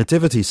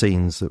nativity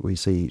scenes that we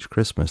see each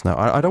Christmas. Now,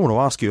 I don't want to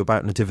ask you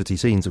about nativity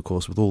scenes, of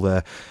course, with all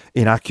their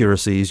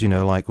inaccuracies.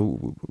 Like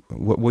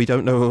we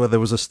don't know whether there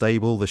was a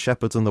stable. The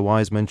shepherds and the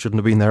wise men shouldn't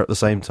have been there at the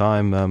same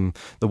time.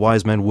 The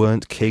wise men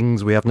weren't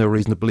kings. We have no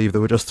reason to believe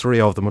there were just three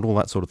of them, and all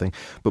that sort of thing.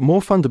 But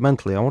more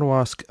fundamentally, I want to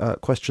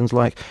ask questions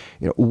like,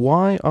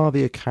 why are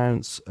the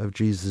accounts of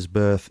Jesus'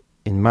 birth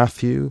in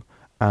Matthew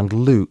and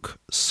Luke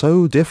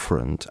so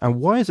different,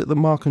 and why is it that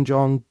Mark and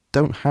John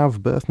don't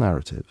have birth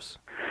narratives?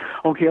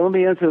 Okay, let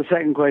me answer the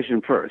second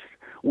question first.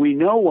 We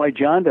know why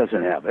John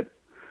doesn't have it.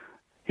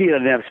 he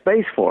didn't have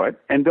space for it.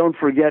 And don't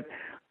forget,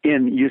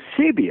 in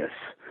Eusebius,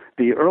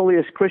 the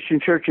earliest Christian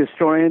church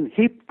historian,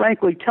 he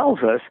frankly tells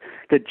us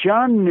that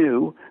John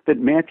knew that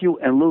Matthew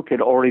and Luke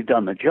had already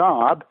done the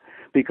job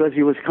because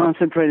he was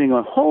concentrating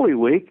on Holy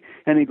Week,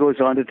 and he goes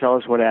on to tell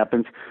us what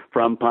happens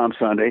from Palm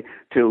Sunday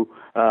to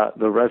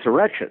the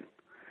resurrection.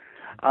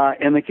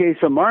 In the case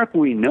of Mark,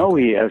 we know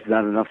he has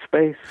not enough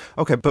space.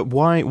 Okay, but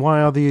why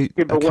are the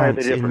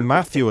accounts in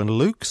Matthew and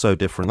Luke so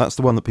different? That's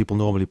the one that people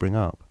normally bring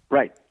up.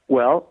 Right.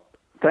 Well,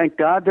 thank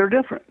God they're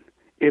different.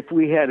 If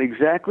we had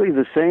exactly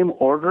the same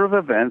order of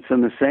events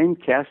and the same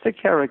cast of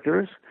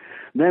characters,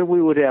 then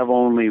we would have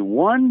only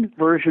one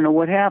version of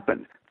what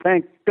happened.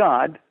 Thank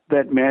God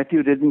that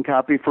Matthew didn't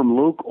copy from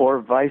Luke or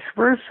vice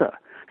versa.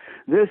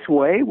 This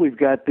way, we've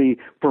got the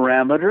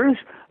parameters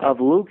of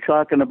Luke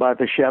talking about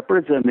the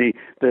shepherds and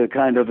the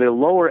kind of the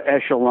lower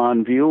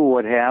echelon view of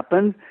what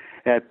happened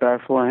at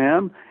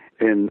Bethlehem.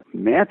 In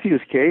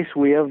Matthew's case,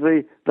 we have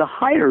the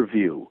higher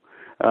view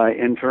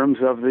in terms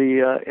of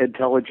the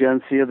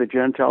intelligentsia, the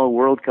Gentile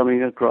world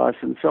coming across,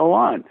 and so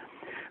on.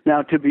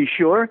 Now, to be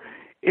sure,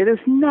 it is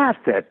not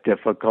that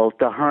difficult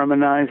to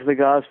harmonize the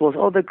Gospels.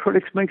 Oh, the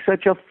critics make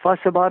such a fuss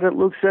about it.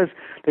 Luke says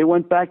they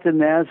went back to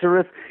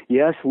Nazareth.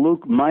 Yes,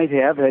 Luke might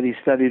have, had he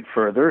studied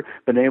further,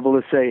 been able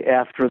to say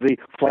after the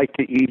flight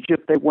to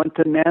Egypt they went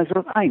to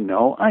Nazareth. I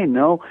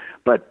know.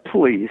 But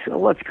please,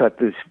 let's cut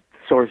these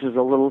sources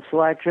a little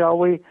slack, shall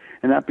we?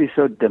 And not be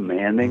so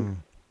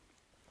demanding.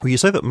 Well, you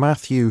say that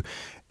Matthew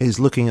is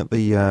looking at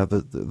the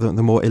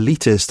more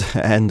elitist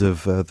end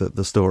of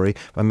the story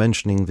by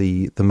mentioning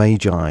the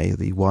Magi,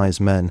 the wise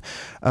men.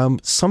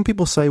 Some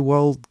people say,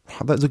 well,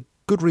 there's a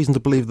good reason to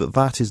believe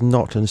that is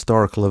not an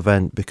historical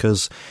event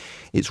because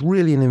it's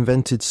really an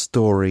invented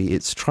story.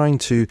 It's trying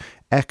to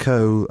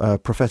echo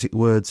prophetic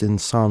words in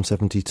Psalm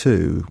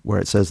 72, where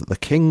it says that the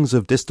kings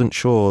of distant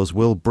shores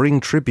will bring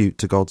tribute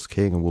to God's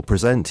king and will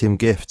present him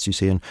gifts, you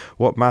see. And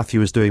what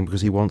Matthew is doing,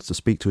 because he wants to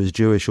speak to his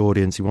Jewish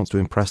audience, he wants to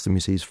impress them, you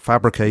see, he's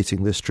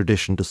fabricating this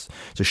tradition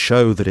to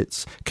show that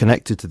it's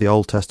connected to the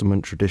Old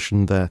Testament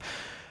tradition there.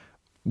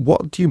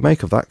 What do you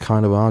make of that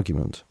kind of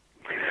argument?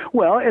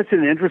 Well, it's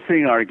an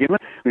interesting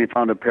argument. We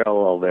found a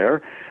parallel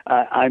there.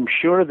 I'm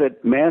sure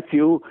that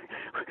Matthew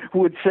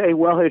would say,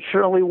 well, it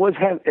surely was.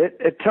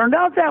 It turned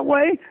out that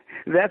way.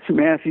 That's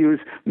Matthew's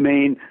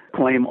main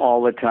claim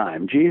all the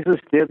time. Jesus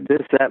did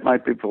this, that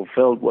might be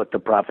fulfilled, what the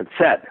prophet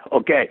said.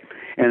 Okay.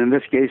 And in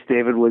this case,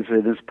 David was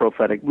in his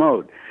prophetic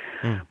mode.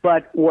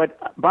 But what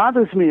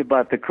bothers me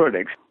about the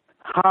critics,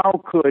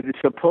 how could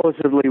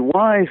supposedly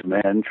wise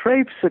men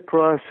traipse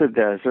across the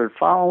desert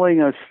following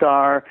a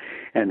star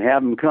and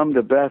have them come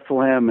to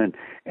Bethlehem and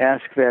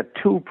ask that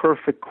too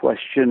perfect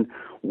question,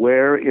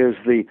 where is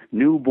the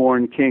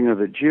newborn king of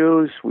the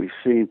Jews? We've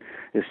seen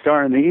the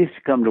star in the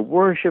east come to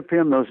worship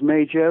him. Those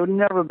Magi have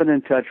never been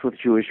in touch with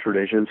Jewish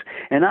traditions.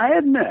 And I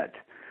admit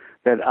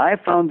that I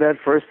found that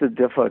first a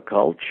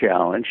difficult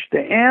challenge to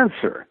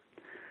answer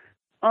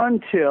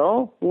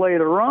until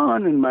later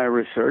on in my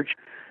research,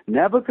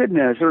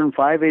 Nebuchadnezzar in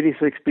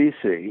 586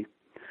 BC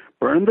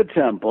burned the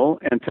temple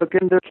and took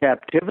into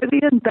captivity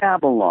in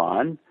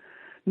Babylon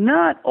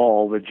not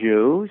all the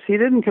Jews. He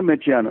didn't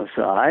commit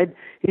genocide.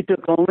 He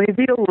took only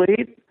the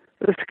elite,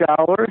 the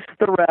scholars,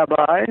 the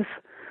rabbis,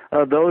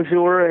 those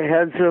who were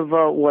heads of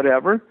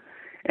whatever,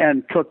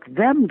 and took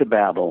them to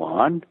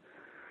Babylon.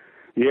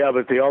 Yeah,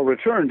 but they all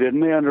returned,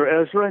 didn't they, under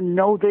Ezra?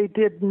 No, they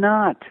did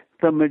not.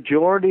 The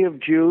majority of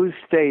Jews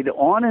stayed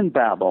on in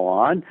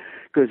Babylon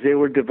because they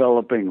were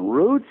developing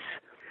roots,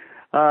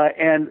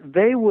 and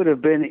they would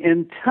have been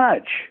in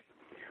touch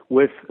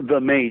with the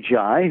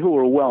Magi, who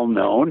were well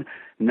known,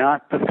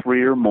 not the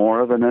three or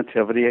more of the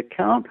Nativity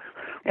account,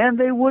 and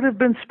they would have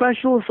been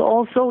specialists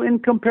also in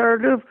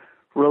comparative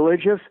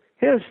religious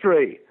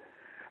history.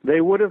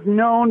 They would have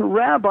known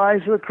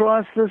rabbis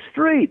across the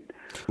street.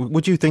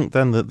 Would you think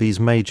then that these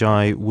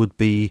Magi would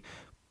be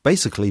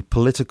basically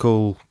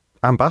political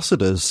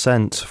ambassadors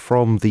sent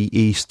from the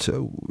East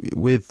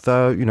with,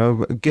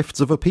 gifts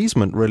of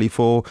appeasement, really,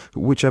 for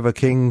whichever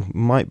king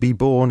might be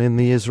born in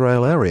the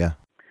Israel area?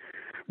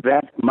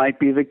 That might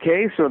be the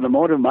case, or the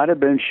motive might have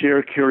been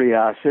sheer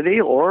curiosity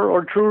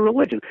or true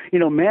religion.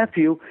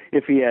 Matthew,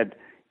 if he had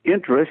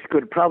interest,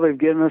 could probably have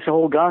given us a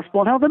whole gospel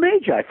on how the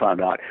Magi found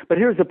out. But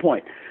here's the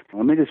point.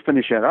 Let me just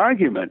finish that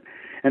argument,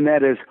 and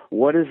that is,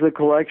 what is the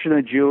collection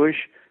of Jewish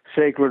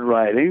sacred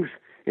writings?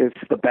 It's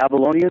the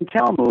Babylonian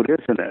Talmud,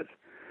 isn't it?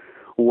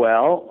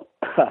 Well,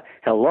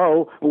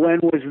 hello, when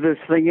was this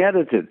thing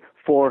edited?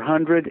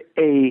 400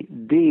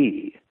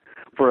 A.D.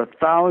 For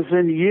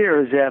 1,000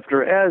 years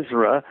after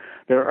Ezra,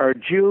 there are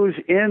Jews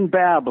in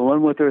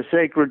Babylon with their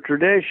sacred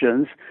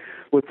traditions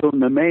with whom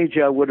the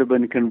Magi would have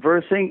been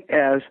conversing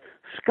as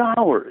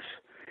scholars.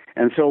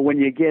 And so when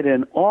you get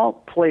in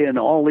play in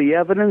all the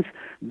evidence,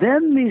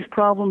 then these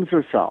problems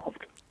are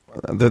solved.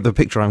 The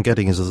picture I'm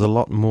getting is there's a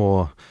lot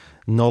more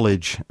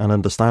knowledge and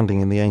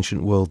understanding in the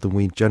ancient world than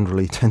we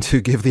generally tend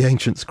to give the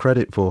ancients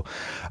credit for.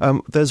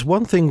 There's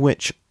one thing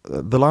which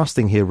the last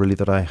thing here really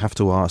that I have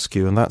to ask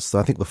you, and that's,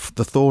 I think, the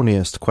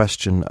thorniest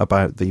question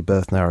about the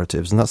birth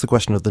narratives, and that's the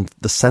question of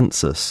the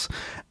census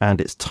and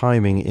its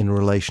timing in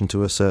relation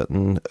to a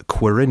certain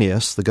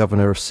Quirinius, the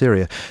governor of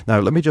Syria. Now,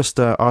 let me just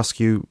ask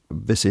you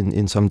this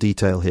in some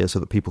detail here so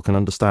that people can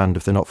understand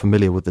if they're not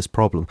familiar with this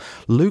problem.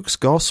 Luke's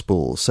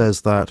Gospel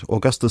says that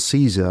Augustus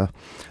Caesar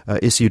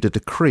issued a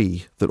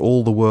decree that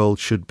all the world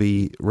should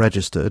be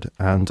registered,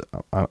 and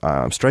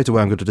straight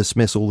away I'm going to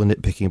dismiss all the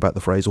nitpicking about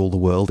the phrase all the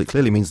world. It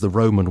clearly means the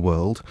Roman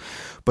world,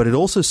 but it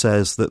also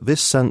says that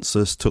this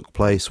census took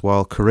place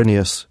while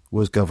Quirinius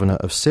was governor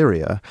of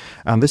Syria,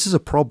 and this is a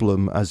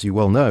problem, as you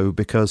well know,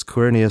 because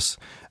Quirinius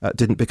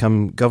didn't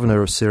become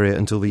governor of Syria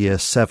until the year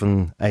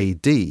 7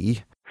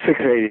 AD.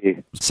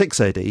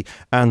 6 AD,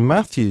 and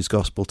Matthew's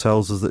Gospel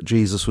tells us that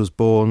Jesus was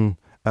born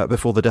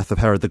before the death of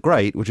Herod the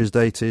Great, which is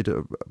dated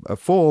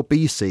 4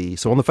 BC.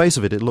 So on the face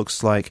of it, it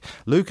looks like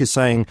Luke is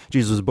saying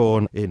Jesus was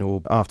born in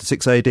or after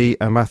 6 AD,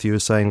 and Matthew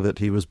is saying that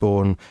he was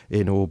born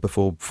in or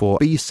before 4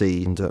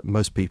 BC. And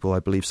most people, I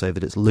believe, say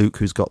that it's Luke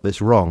who's got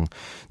this wrong.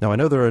 Now, I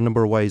know there are a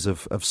number of ways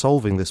of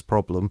solving this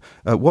problem.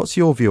 What's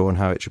your view on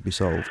how it should be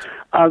solved?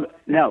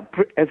 Now,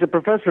 as a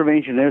professor of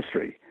ancient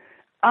history,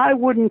 I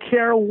wouldn't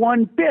care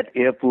one bit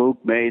if Luke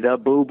made a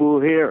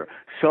boo-boo here.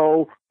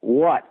 So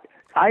what?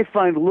 I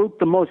find Luke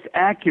the most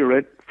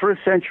accurate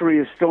first-century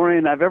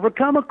historian I've ever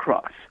come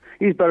across.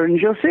 He's better than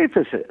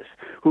Josephus is,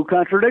 who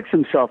contradicts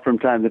himself from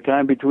time to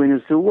time between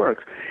his two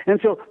works. And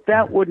so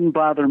that wouldn't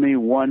bother me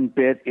one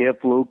bit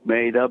if Luke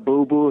made a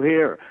boo-boo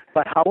here.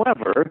 But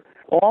however,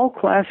 all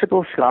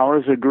classical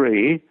scholars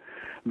agree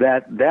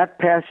that that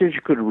passage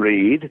could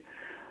read,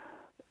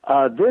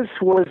 this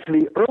was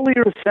the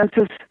earlier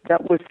census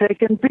that was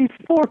taken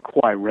before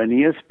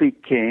Quirinius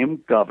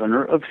became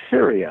governor of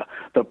Syria.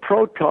 The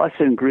protos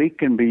in Greek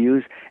can be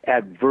used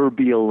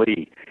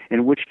adverbially,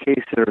 in which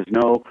case there is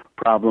no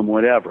problem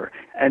whatever.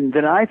 And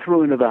then I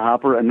threw into the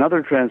hopper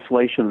another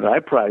translation that I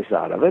prized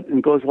out of it,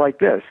 and goes like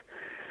this.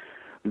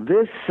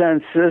 This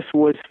census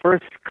was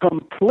first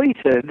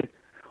completed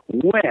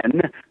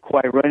when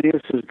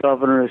Quirinius was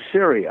governor of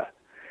Syria.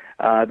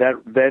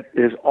 That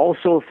is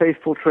also a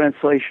faithful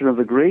translation of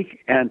the Greek,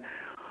 and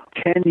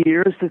 10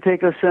 years to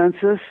take a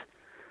census,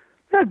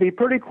 that'd be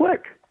pretty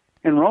quick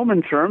in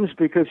Roman terms,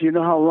 because you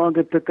know how long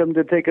it took them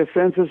to take a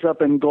census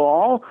up in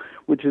Gaul,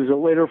 which is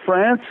later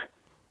France?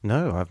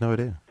 No, I have no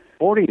idea.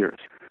 40 years.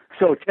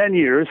 So 10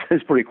 years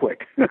is pretty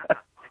quick.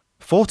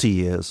 40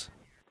 years?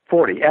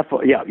 40,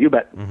 yeah, you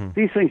bet. Mm-hmm.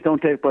 These things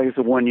don't take place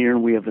in 1 year,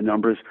 and we have the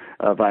numbers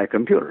via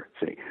computer,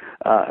 see.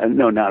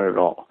 No, not at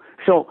all.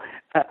 So,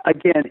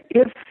 again,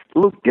 if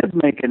Luke did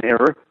make an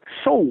error,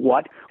 so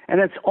what? And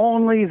it's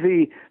only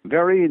the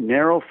very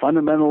narrow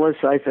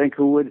fundamentalists, I think,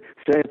 who would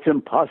say it's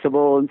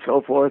impossible and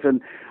so forth. And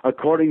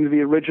according to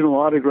the original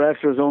autographs,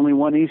 there's only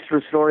one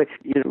Easter story.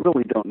 You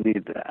really don't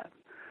need that.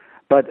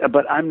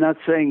 But I'm not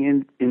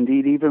saying,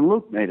 indeed, even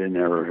Luke made an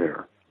error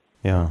here.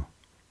 Yeah.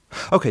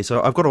 Okay,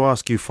 so I've got to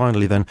ask you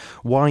finally then,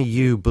 why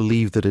you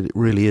believe that it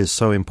really is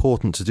so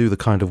important to do the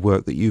kind of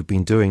work that you've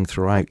been doing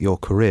throughout your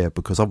career,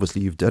 because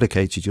obviously you've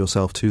dedicated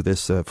yourself to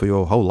this for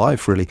your whole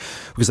life, really.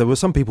 Because there were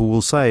some people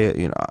will say,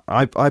 you know,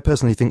 I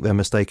personally think they're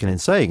mistaken in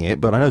saying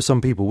it, but I know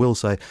some people will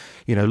say,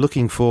 you know,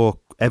 looking for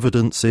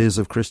evidences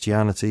of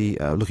Christianity,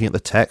 looking at the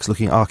text,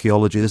 looking at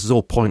archaeology, this is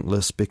all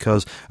pointless,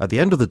 because at the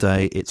end of the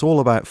day, it's all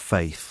about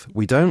faith.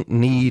 We don't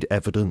need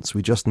evidence,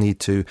 we just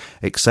need to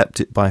accept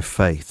it by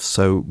faith.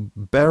 So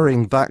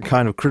bearing that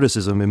kind of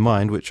criticism in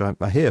mind, which I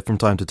hear from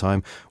time to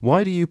time,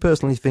 why do you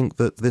personally think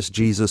that this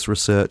Jesus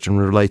research and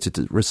related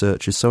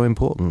research is so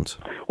important?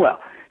 Well,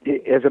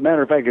 as a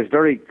matter of fact, it's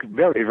very,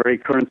 very, very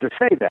current to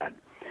say that.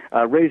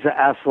 Reza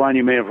Aslan,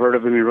 you may have heard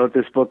of him, he wrote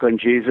this book on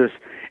Jesus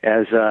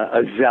as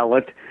a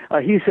zealot.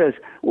 He says,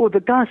 well,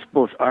 the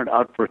Gospels aren't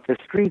out for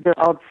history, they're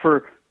out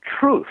for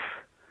truth.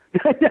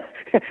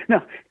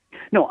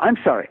 No, I'm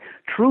sorry.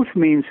 Truth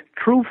means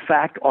true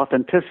fact,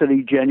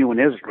 authenticity, genuine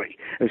history,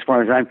 as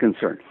far as I'm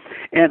concerned.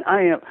 And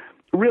I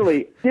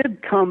really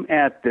did come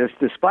at this,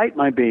 despite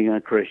my being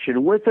a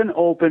Christian, with an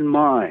open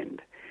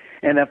mind.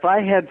 And if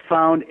I had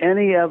found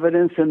any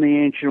evidence in the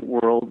ancient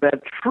world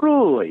that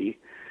truly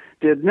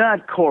did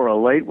not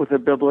correlate with the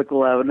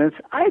biblical evidence,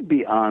 I'd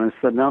be honest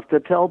enough to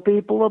tell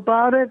people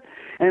about it.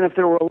 And if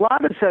there were a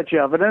lot of such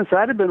evidence,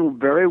 I'd have been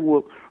very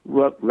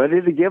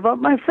ready to give up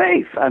my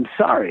faith. I'm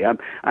sorry.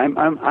 I'm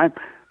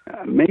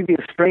maybe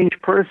a strange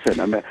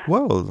person.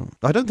 Well,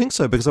 I don't think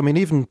so, because, I mean,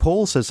 even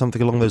Paul says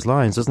something along those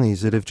lines, doesn't he? He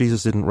said, if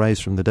Jesus didn't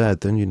raise from the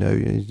dead, then, you know,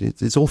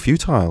 it's all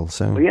futile.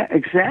 So yeah,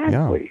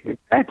 exactly. Yeah.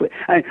 Exactly.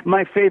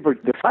 My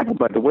favorite disciple,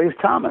 by the way, is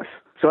Thomas.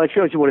 So that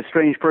shows you what a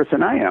strange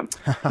person I am.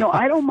 No,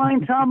 I don't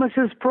mind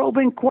Thomas's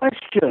probing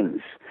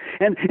questions.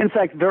 And in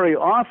fact, very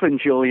often,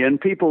 Julian,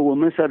 people will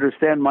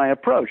misunderstand my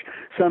approach.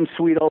 Some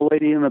sweet old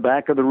lady in the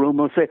back of the room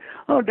will say,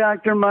 oh,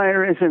 Dr.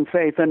 Maier, isn't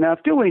faith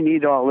enough? Do we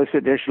need all this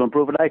additional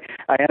proof? And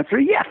I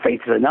answer, yeah,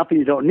 faith is enough, and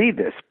you don't need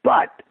this.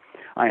 But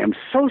I am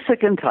so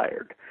sick and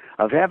tired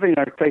of having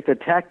our faith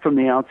attacked from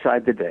the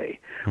outside today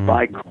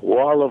by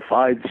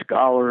qualified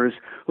scholars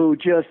who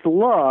just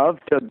love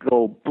to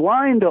go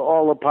blind to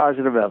all the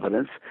positive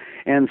evidence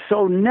and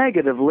so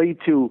negatively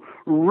to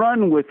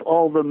run with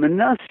all the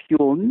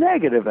minuscule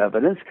negative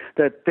evidence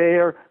that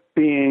they're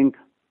being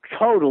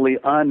totally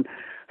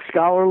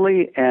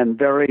unscholarly and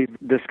very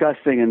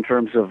disgusting in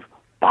terms of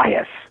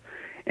bias.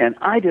 And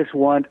I just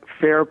want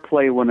fair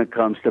play when it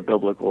comes to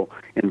biblical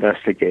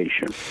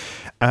investigation.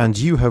 And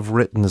you have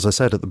written, as I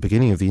said at the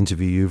beginning of the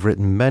interview, you've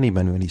written many,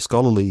 many, many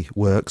scholarly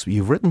works.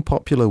 You've written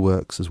popular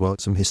works as well,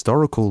 some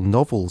historical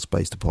novels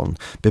based upon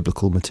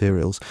biblical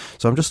materials.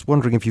 So I'm just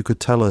wondering if you could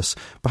tell us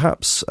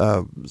perhaps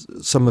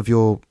some of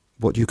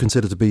what you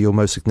consider to be your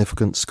most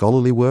significant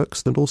scholarly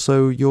works and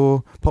also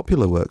your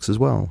popular works as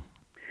well.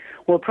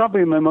 Well,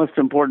 probably my most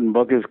important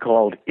book is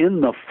called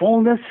In the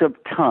Fullness of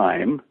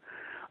Time.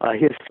 A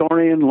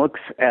historian looks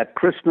at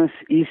Christmas,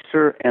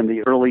 Easter, and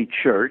the early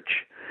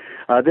church.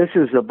 This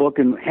is a book,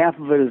 and half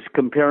of it is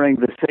comparing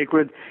the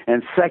sacred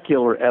and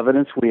secular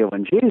evidence we have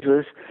in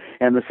Jesus,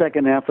 and the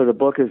second half of the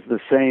book is the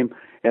same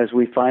as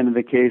we find in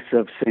the case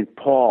of St.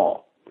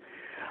 Paul.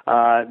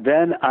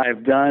 Then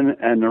I've done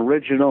an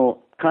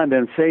original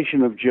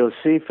condensation of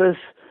Josephus,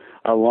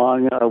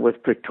 along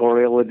with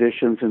pictorial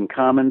additions and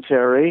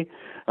commentary,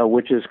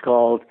 which is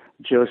called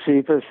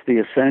Josephus, the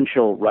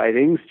Essential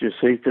Writings,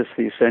 Josephus,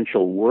 the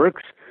Essential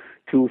Works,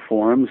 2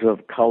 forms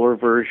of color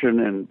version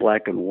and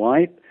black and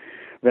white.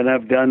 Then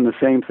I've done the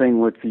same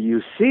thing with the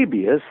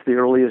Eusebius, the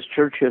earliest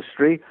church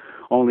history,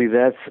 only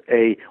that's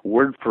a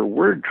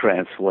word-for-word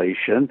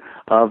translation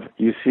of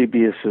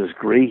Eusebius's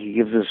Greek. He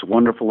gives this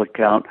wonderful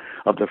account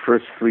of the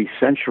first 3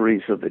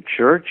 centuries of the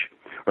church,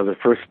 or the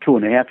first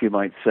 2.5, you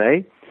might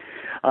say.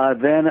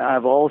 Then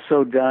I've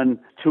also done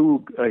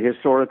 2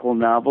 historical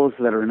novels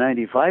that are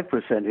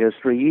 95%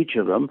 history, each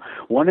of them.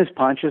 One is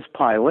Pontius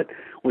Pilate,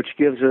 which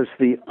gives us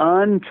the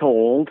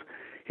untold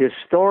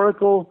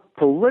historical,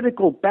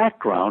 political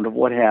background of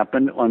what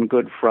happened on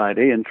Good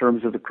Friday in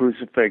terms of the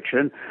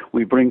crucifixion.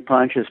 We bring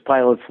Pontius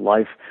Pilate's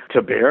life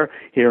to bear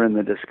here in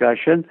the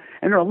discussion.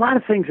 And there are a lot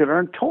of things that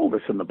aren't told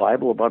us in the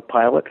Bible about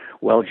Pilate.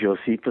 Well,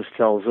 Josephus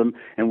tells them,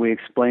 and we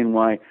explain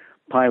why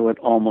Pilate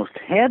almost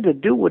had to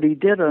do what he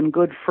did on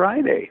Good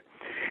Friday.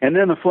 And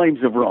then the Flames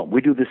of Rome.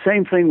 We do the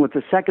same thing with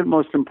the second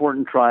most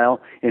important trial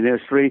in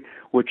history,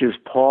 which is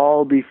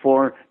Paul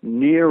before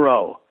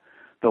Nero,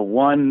 the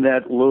one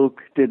that Luke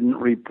didn't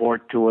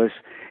report to us.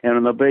 And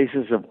on the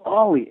basis of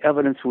all the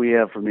evidence we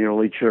have from the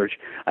early church,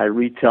 I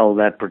retell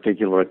that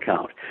particular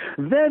account.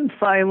 Then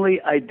finally,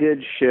 I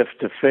did shift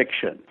to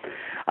fiction.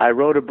 I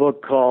wrote a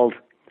book called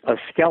A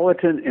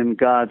Skeleton in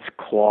God's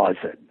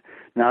Closet.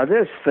 Now,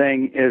 this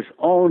thing is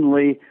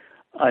only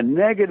a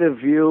negative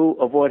view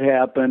of what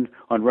happened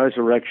on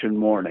resurrection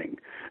morning.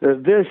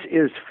 This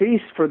is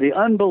feast for the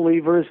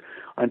unbelievers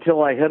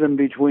until I hit them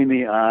between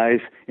the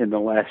eyes in the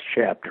last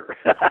chapter.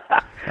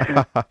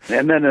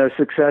 And then a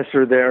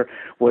successor there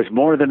was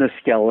More Than a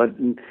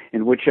Skeleton,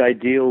 in which I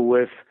deal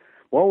with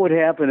what would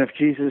happen if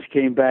Jesus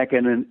came back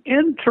in an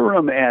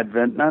interim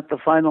advent, not the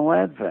final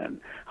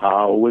advent?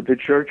 How would the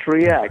church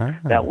react?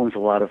 That one's a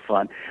lot of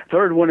fun.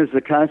 Third one is the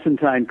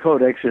Constantine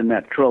Codex in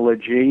that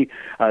trilogy.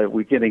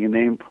 We're getting a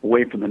name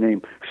away from the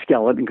name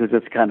skeleton because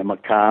it's kind of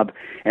macabre.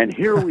 And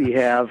here we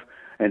have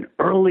an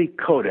early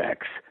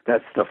codex.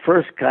 That's the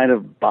first kind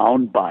of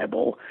bound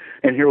Bible.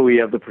 And here we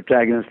have the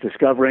protagonist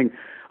discovering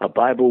a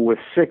Bible with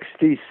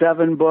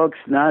 67 books,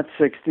 not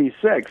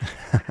 66.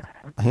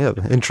 Yeah,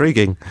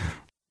 intriguing.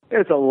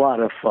 It's a lot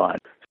of fun.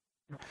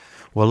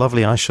 Well,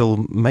 lovely. I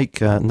shall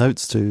make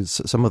notes to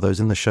some of those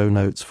in the show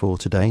notes for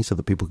today so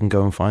that people can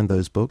go and find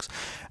those books.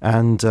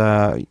 And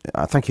I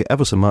thank you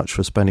ever so much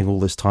for spending all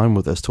this time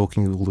with us,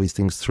 talking all these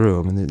things through.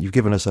 I mean, you've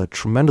given us a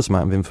tremendous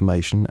amount of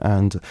information,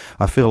 and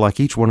I feel like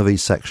each one of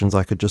these sections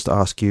I could just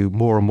ask you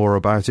more and more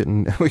about it,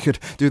 and we could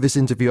do this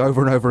interview over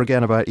and over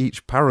again about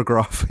each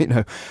paragraph,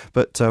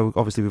 But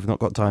obviously we've not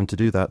got time to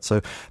do that.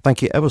 So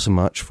thank you ever so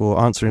much for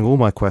answering all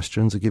my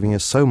questions and giving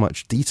us so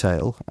much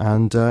detail.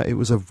 And it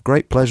was a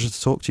great pleasure to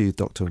talk to you,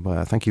 Dr.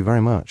 Maier. Thank you very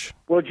much.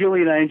 Well,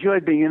 Julian, I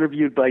enjoyed being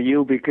interviewed by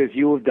you because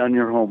you have done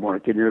your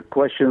homework, and your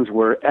questions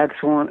were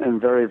excellent and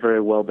very,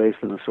 very well based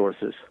on the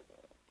sources.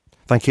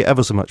 Thank you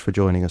ever so much for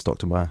joining us,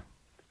 Dr. Maier.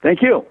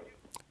 Thank you.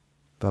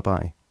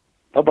 Bye-bye.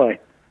 Bye-bye.